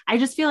like I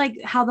just feel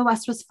like How the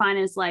West Was Fun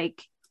is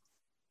like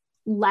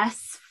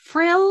less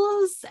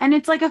frills, and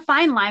it's like a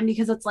fine line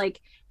because it's like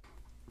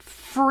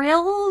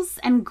frills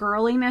and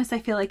girliness I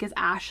feel like is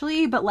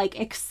Ashley, but like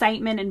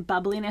excitement and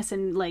bubbliness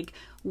and like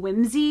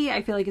whimsy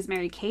I feel like is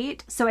Mary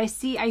Kate. So I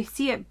see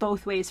it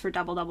both ways for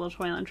Double Double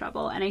Toil and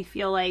Trouble, and I just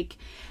feel like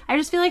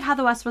How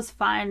the West Was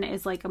Fun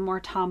is like a more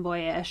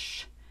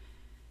tomboyish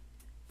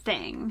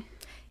thing.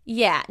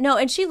 Yeah, no,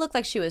 and she looked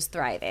like she was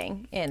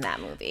thriving in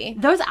that movie.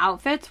 Those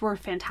outfits were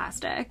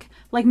fantastic.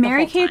 Like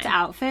Mary whole Kate's time.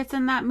 outfits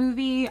in that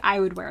movie, I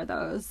would wear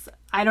those.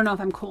 I don't know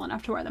if I'm cool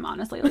enough to wear them,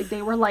 honestly. Like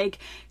they were like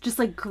just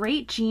like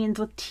great jeans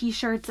with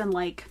t-shirts and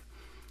like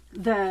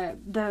the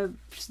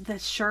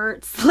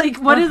shirts. Like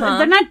what is it?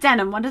 They're not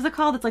denim. What is it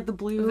called? It's like the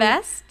blue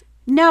Vest?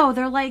 No,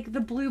 they're like the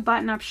blue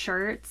button-up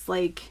shirts.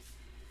 Like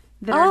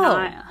that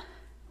are not.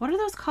 What are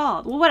those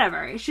called? Well,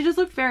 whatever. She just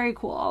looked very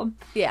cool.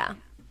 Yeah.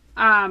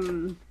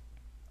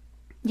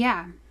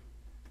 Yeah.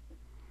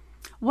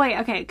 Wait,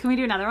 okay, can we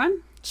do another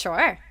one?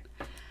 Sure.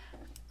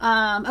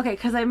 Okay,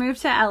 because I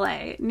moved to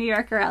LA, New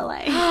York or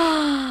LA.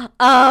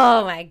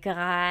 Oh my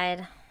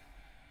God.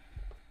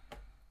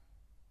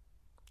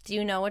 Do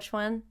you know which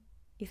one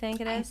you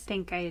think it I is?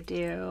 think I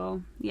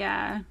do.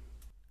 Yeah.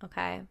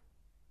 Okay.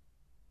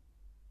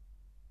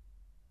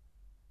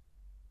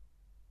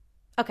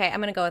 Okay, I'm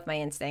going to go with my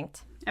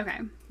instinct. Okay.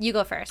 You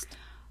go first.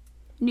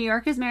 New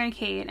York is Mary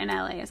Kate and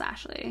LA is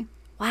Ashley.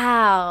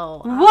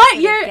 Wow. What?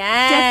 You're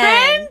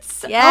Again.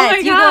 different? Yes. Oh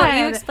my God.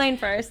 You explain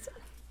first.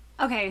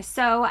 Okay,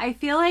 so I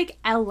feel like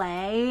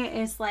LA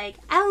is like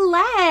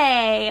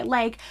LA.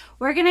 Like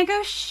we're gonna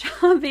go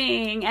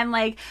shopping and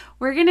like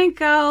we're gonna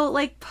go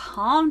like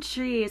palm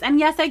trees. And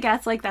yes, I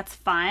guess like that's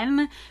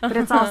fun, but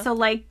it's also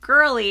like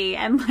girly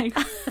and like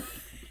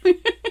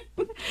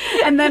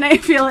and then I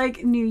feel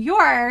like New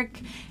York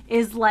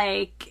is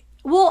like,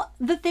 well,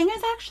 the thing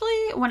is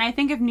actually when I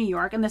think of New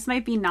York, and this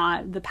might be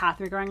not the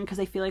path we're going because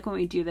I feel like when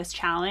we do this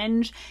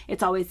challenge,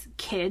 it's always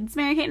kids,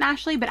 Mary Kate and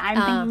Ashley, but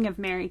I'm thinking of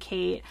Mary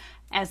Kate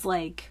as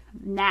like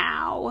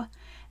now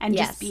and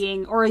Yes. just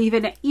being, or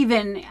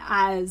even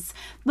as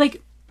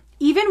like,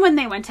 even when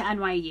they went to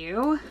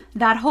NYU,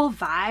 that whole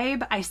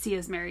vibe I see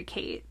as Mary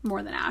Kate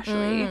more than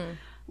Ashley.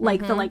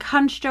 Like the like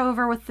hunched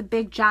over with the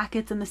big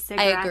jackets and the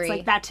cigarettes. agree.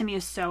 Like that to me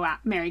is so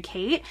Mary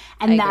Kate.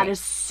 And I that agree. is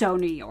so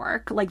New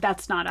York. Like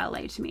that's not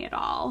LA to me at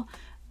all.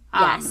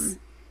 Yes.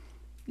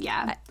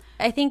 Yeah.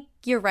 I think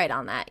you're right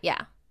on that.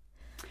 Yeah.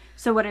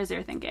 So what is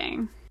your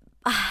thinking?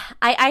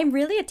 I'm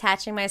really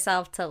attaching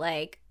myself to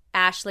like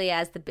Ashley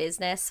as the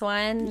business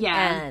one. Yeah.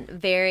 And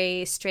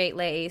very straight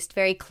laced,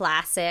 very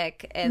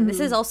classic. And this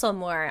is also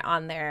more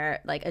on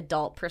their like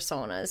adult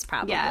personas,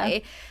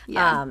 probably.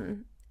 Yeah.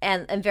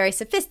 And very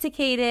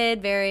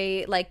sophisticated,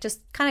 very like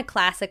just kind of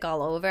classic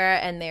all over.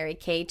 And Mary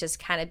Kate just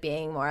kind of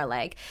being more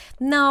like,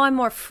 no, I'm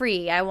more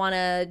free. I want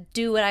to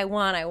do what I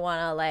want. I want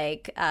to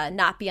like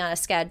not be on a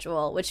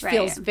schedule, which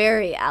feels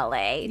very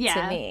LA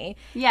to me.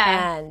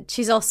 Yeah. And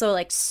she's also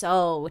like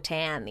so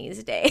tan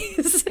these days.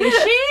 Is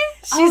she?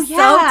 She's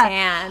so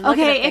tan. Look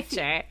Okay, at the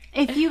picture.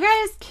 If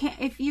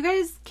you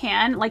guys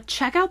can like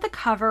check out the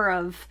cover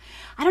of,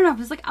 I don't know if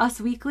it's like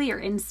Us Weekly or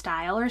In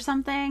Style or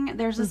something.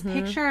 There's this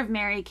picture of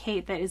Mary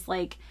Kate that is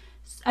like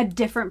a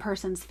different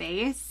person's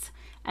face,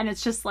 and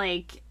it's just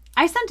like,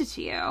 I sent it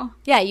to you.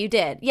 Yeah, you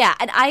did. Yeah,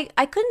 and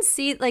I couldn't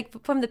see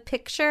like from the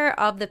picture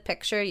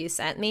you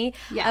sent me.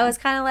 Yeah. I was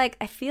kind of like,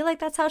 I feel like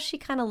that's how she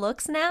kind of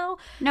looks now.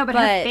 No, but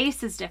her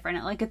face is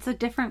different. Like it's a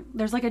different.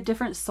 There's like a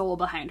different soul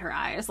behind her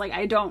eyes. Like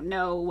I don't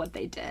know what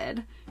they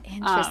did.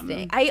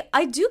 Interesting.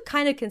 I do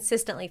kind of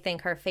consistently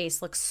think her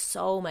face looks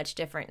so much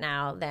different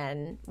now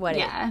than what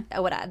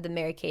the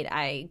Mary Kate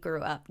I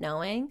grew up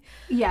knowing.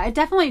 Yeah, it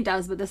definitely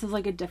does. But this is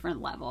like a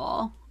different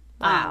level.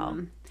 Wow.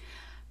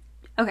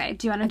 Okay.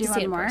 Do you want to do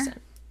one more?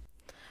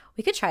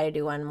 We could try to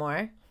do one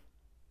more.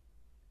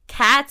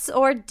 Cats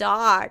or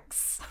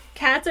dogs?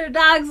 Cats or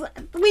dogs?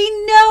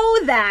 We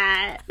know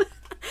that.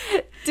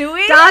 Do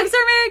we? Dogs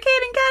are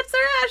Mary-Kate and cats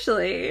are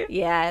Ashley.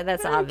 Yeah,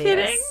 that's I'm obvious.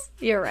 kidding.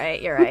 You're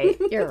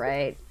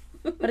right.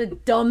 What a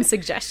dumb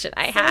suggestion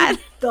I had.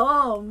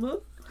 Dumb.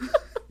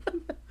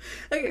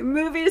 Okay,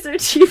 movies or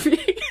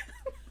TV?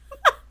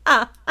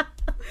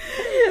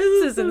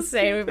 This is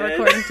insane. We've been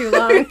recording too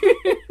long.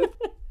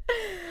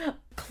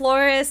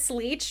 Cloris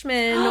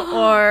Leachman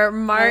or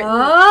Martin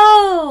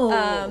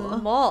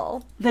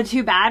Mull. The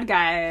two bad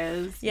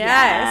guys.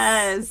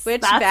 Yes.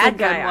 Which that's bad a good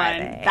guy are one.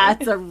 they?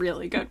 That's a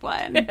really good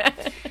one.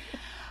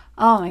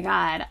 Oh my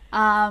god.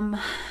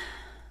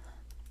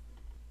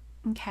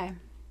 Okay.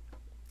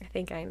 I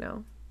think I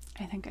know.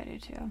 I think I do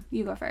too.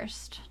 You go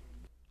first.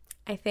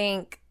 I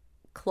think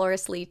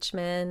Cloris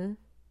Leachman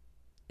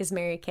is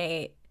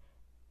Mary-Kate.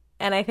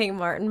 And I think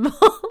Martin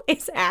Mull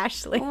is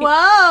Ashley. Whoa!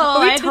 Are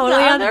we I did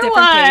totally the on other different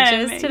one.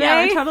 pages today?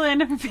 Yeah, we're totally on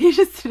different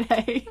pages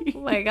today. Oh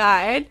my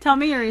god. Tell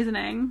me your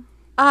reasoning.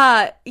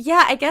 Yeah,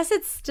 I guess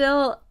it's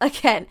still,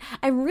 again,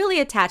 I'm really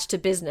attached to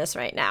business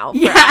right now for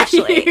Yeah,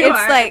 Ashley. you It's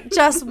are. like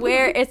just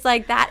where it's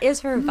like that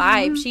is her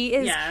vibe. She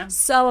is Yeah.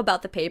 so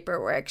about the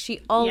paperwork. She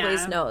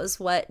always Yeah. knows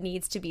what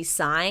needs to be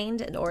signed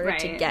in order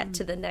to Right. get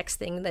to the next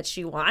thing that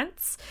she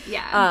wants.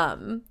 Yeah.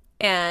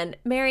 And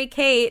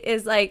Mary-Kate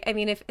is like, I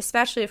mean,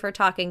 especially if we're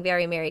talking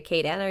very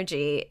Mary-Kate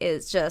energy,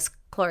 is just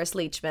Cloris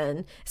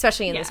Leachman,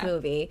 especially in this Yeah.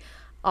 movie,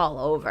 all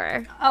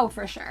over. Oh,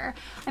 for sure.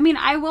 I mean,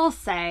 I will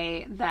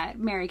say that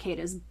Mary-Kate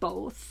is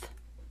both.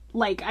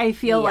 Like, I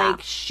feel Yeah.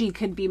 like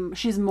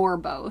she's more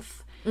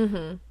both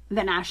than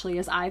Ashley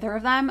is either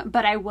of them.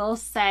 But I will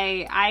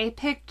say I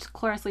picked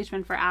Cloris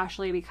Leachman for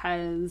Ashley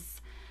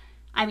because,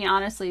 I mean,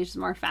 honestly, she's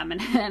more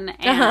feminine.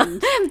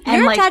 And,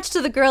 You're like, attached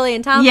to the girly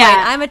and tomboy.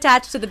 Yeah. I'm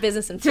attached to the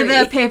business and to free.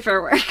 the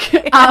paperwork.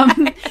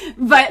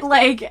 But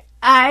like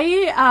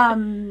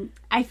I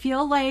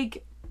feel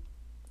like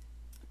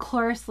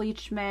Cloris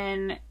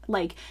Leachman,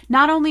 like,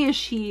 not only is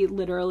she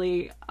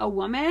literally a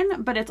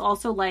woman, but it's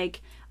also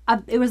like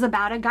it was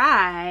about a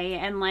guy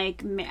and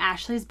like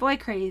Ashley's boy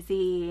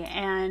crazy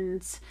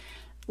and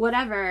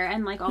whatever,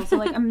 and like also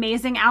like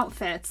amazing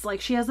outfits.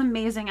 Like she has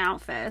amazing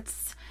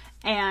outfits,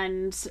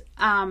 and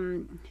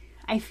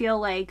I feel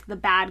like the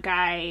bad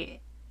guy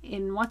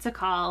in what's it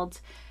called,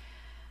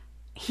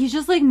 he's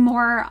just like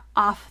more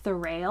off the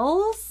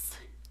rails.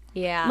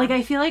 Yeah. Like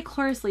I feel like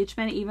Cloris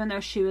Leachman, even though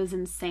she was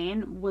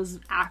insane, was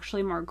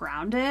actually more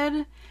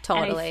grounded.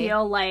 Totally. And I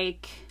feel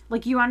like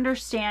you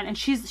understand, and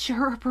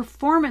her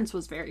performance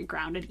was very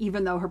grounded,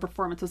 even though her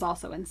performance was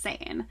also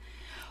insane.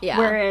 Yeah.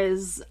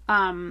 Whereas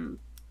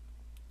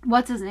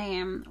what's his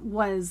name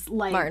was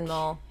like Martin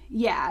Mull.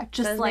 Yeah,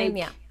 just His like name,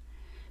 yeah.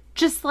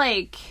 just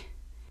like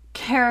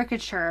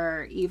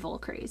caricature evil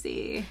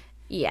crazy.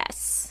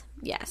 Yes.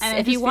 And I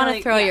if you just want feel to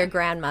like- throw yeah.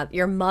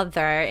 your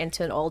mother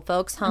into an old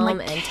folks home And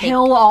like and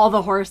kill all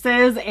the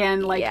horses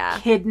and like Yeah.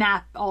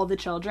 kidnap all the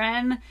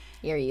children.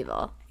 you're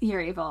evil.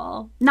 You're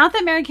evil. Not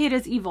that Mary-Kate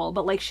is evil,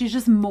 but like she's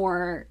just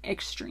more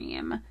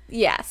extreme.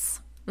 Yes.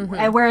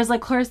 And whereas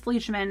like Cloris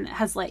Leachman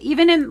has like,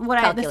 even in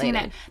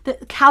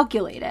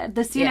Calculated.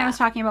 the scene I Yeah. was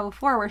talking about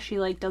before where she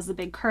like does the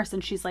big curse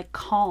and she's like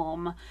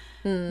calm.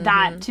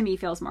 That to me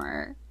feels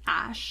more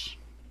Ash.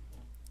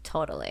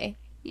 Totally.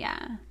 Yeah.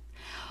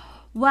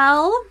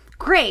 Well,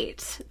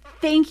 great.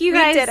 Thank you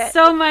did guys it.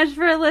 so much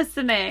for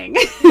listening.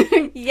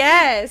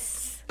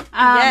 Yes.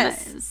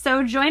 Yes.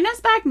 So join us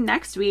back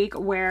next week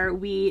where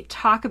we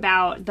talk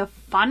about the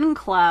Fun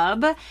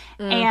Club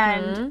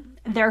and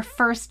their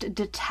first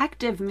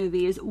detective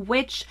movies,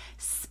 which,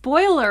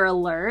 spoiler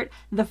alert,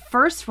 the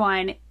first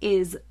one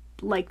is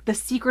like The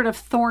Secret of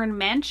Thorn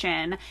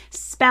Mansion,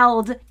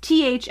 spelled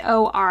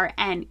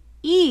Thorne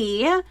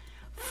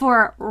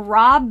for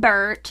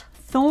Robert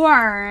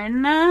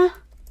Thorne.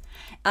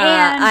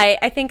 And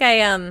I think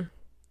I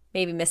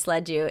maybe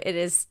misled you. It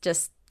is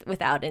just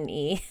without an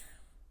E.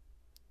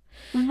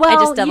 well, I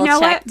just double you know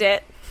checked what?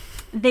 it.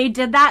 They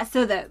did that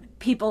so that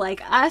people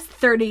like us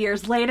 30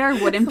 years later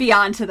wouldn't be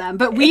onto them,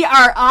 but we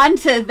are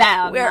onto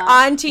them. We're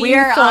on to you,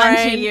 We're Thorne.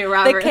 onto you,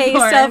 Robert The case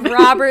Thorne. of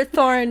Robert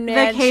Thorne The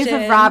Mansion. case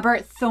of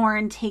Robert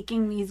Thorne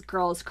taking these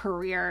girls'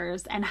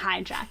 careers and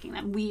hijacking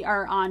them. We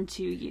are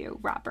onto you,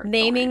 Robert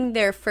Naming Thorne.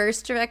 their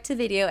first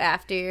direct-to-video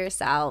after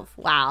yourself.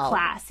 Wow.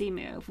 Classy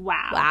move.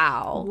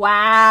 Wow.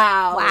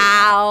 Wow.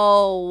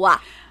 Wow. Wow.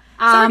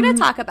 So we're going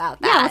to talk about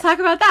that. Yeah, we'll talk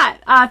about that.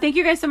 Thank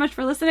you guys so much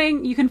for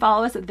listening. You can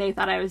follow us at They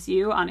Thought I Was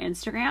You on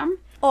Instagram.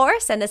 Or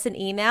send us an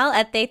email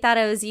at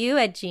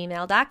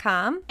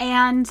theythoughtitwasyou@gmail.com.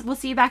 And we'll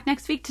see you back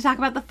next week to talk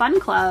about the Fun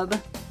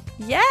Club.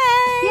 Yay!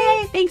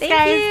 Yay! Thanks, Thank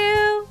guys.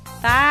 you.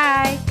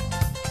 Bye.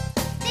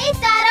 They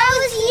thought I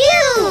was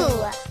you.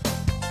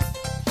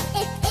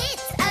 If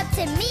it's up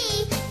to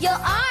me, you'll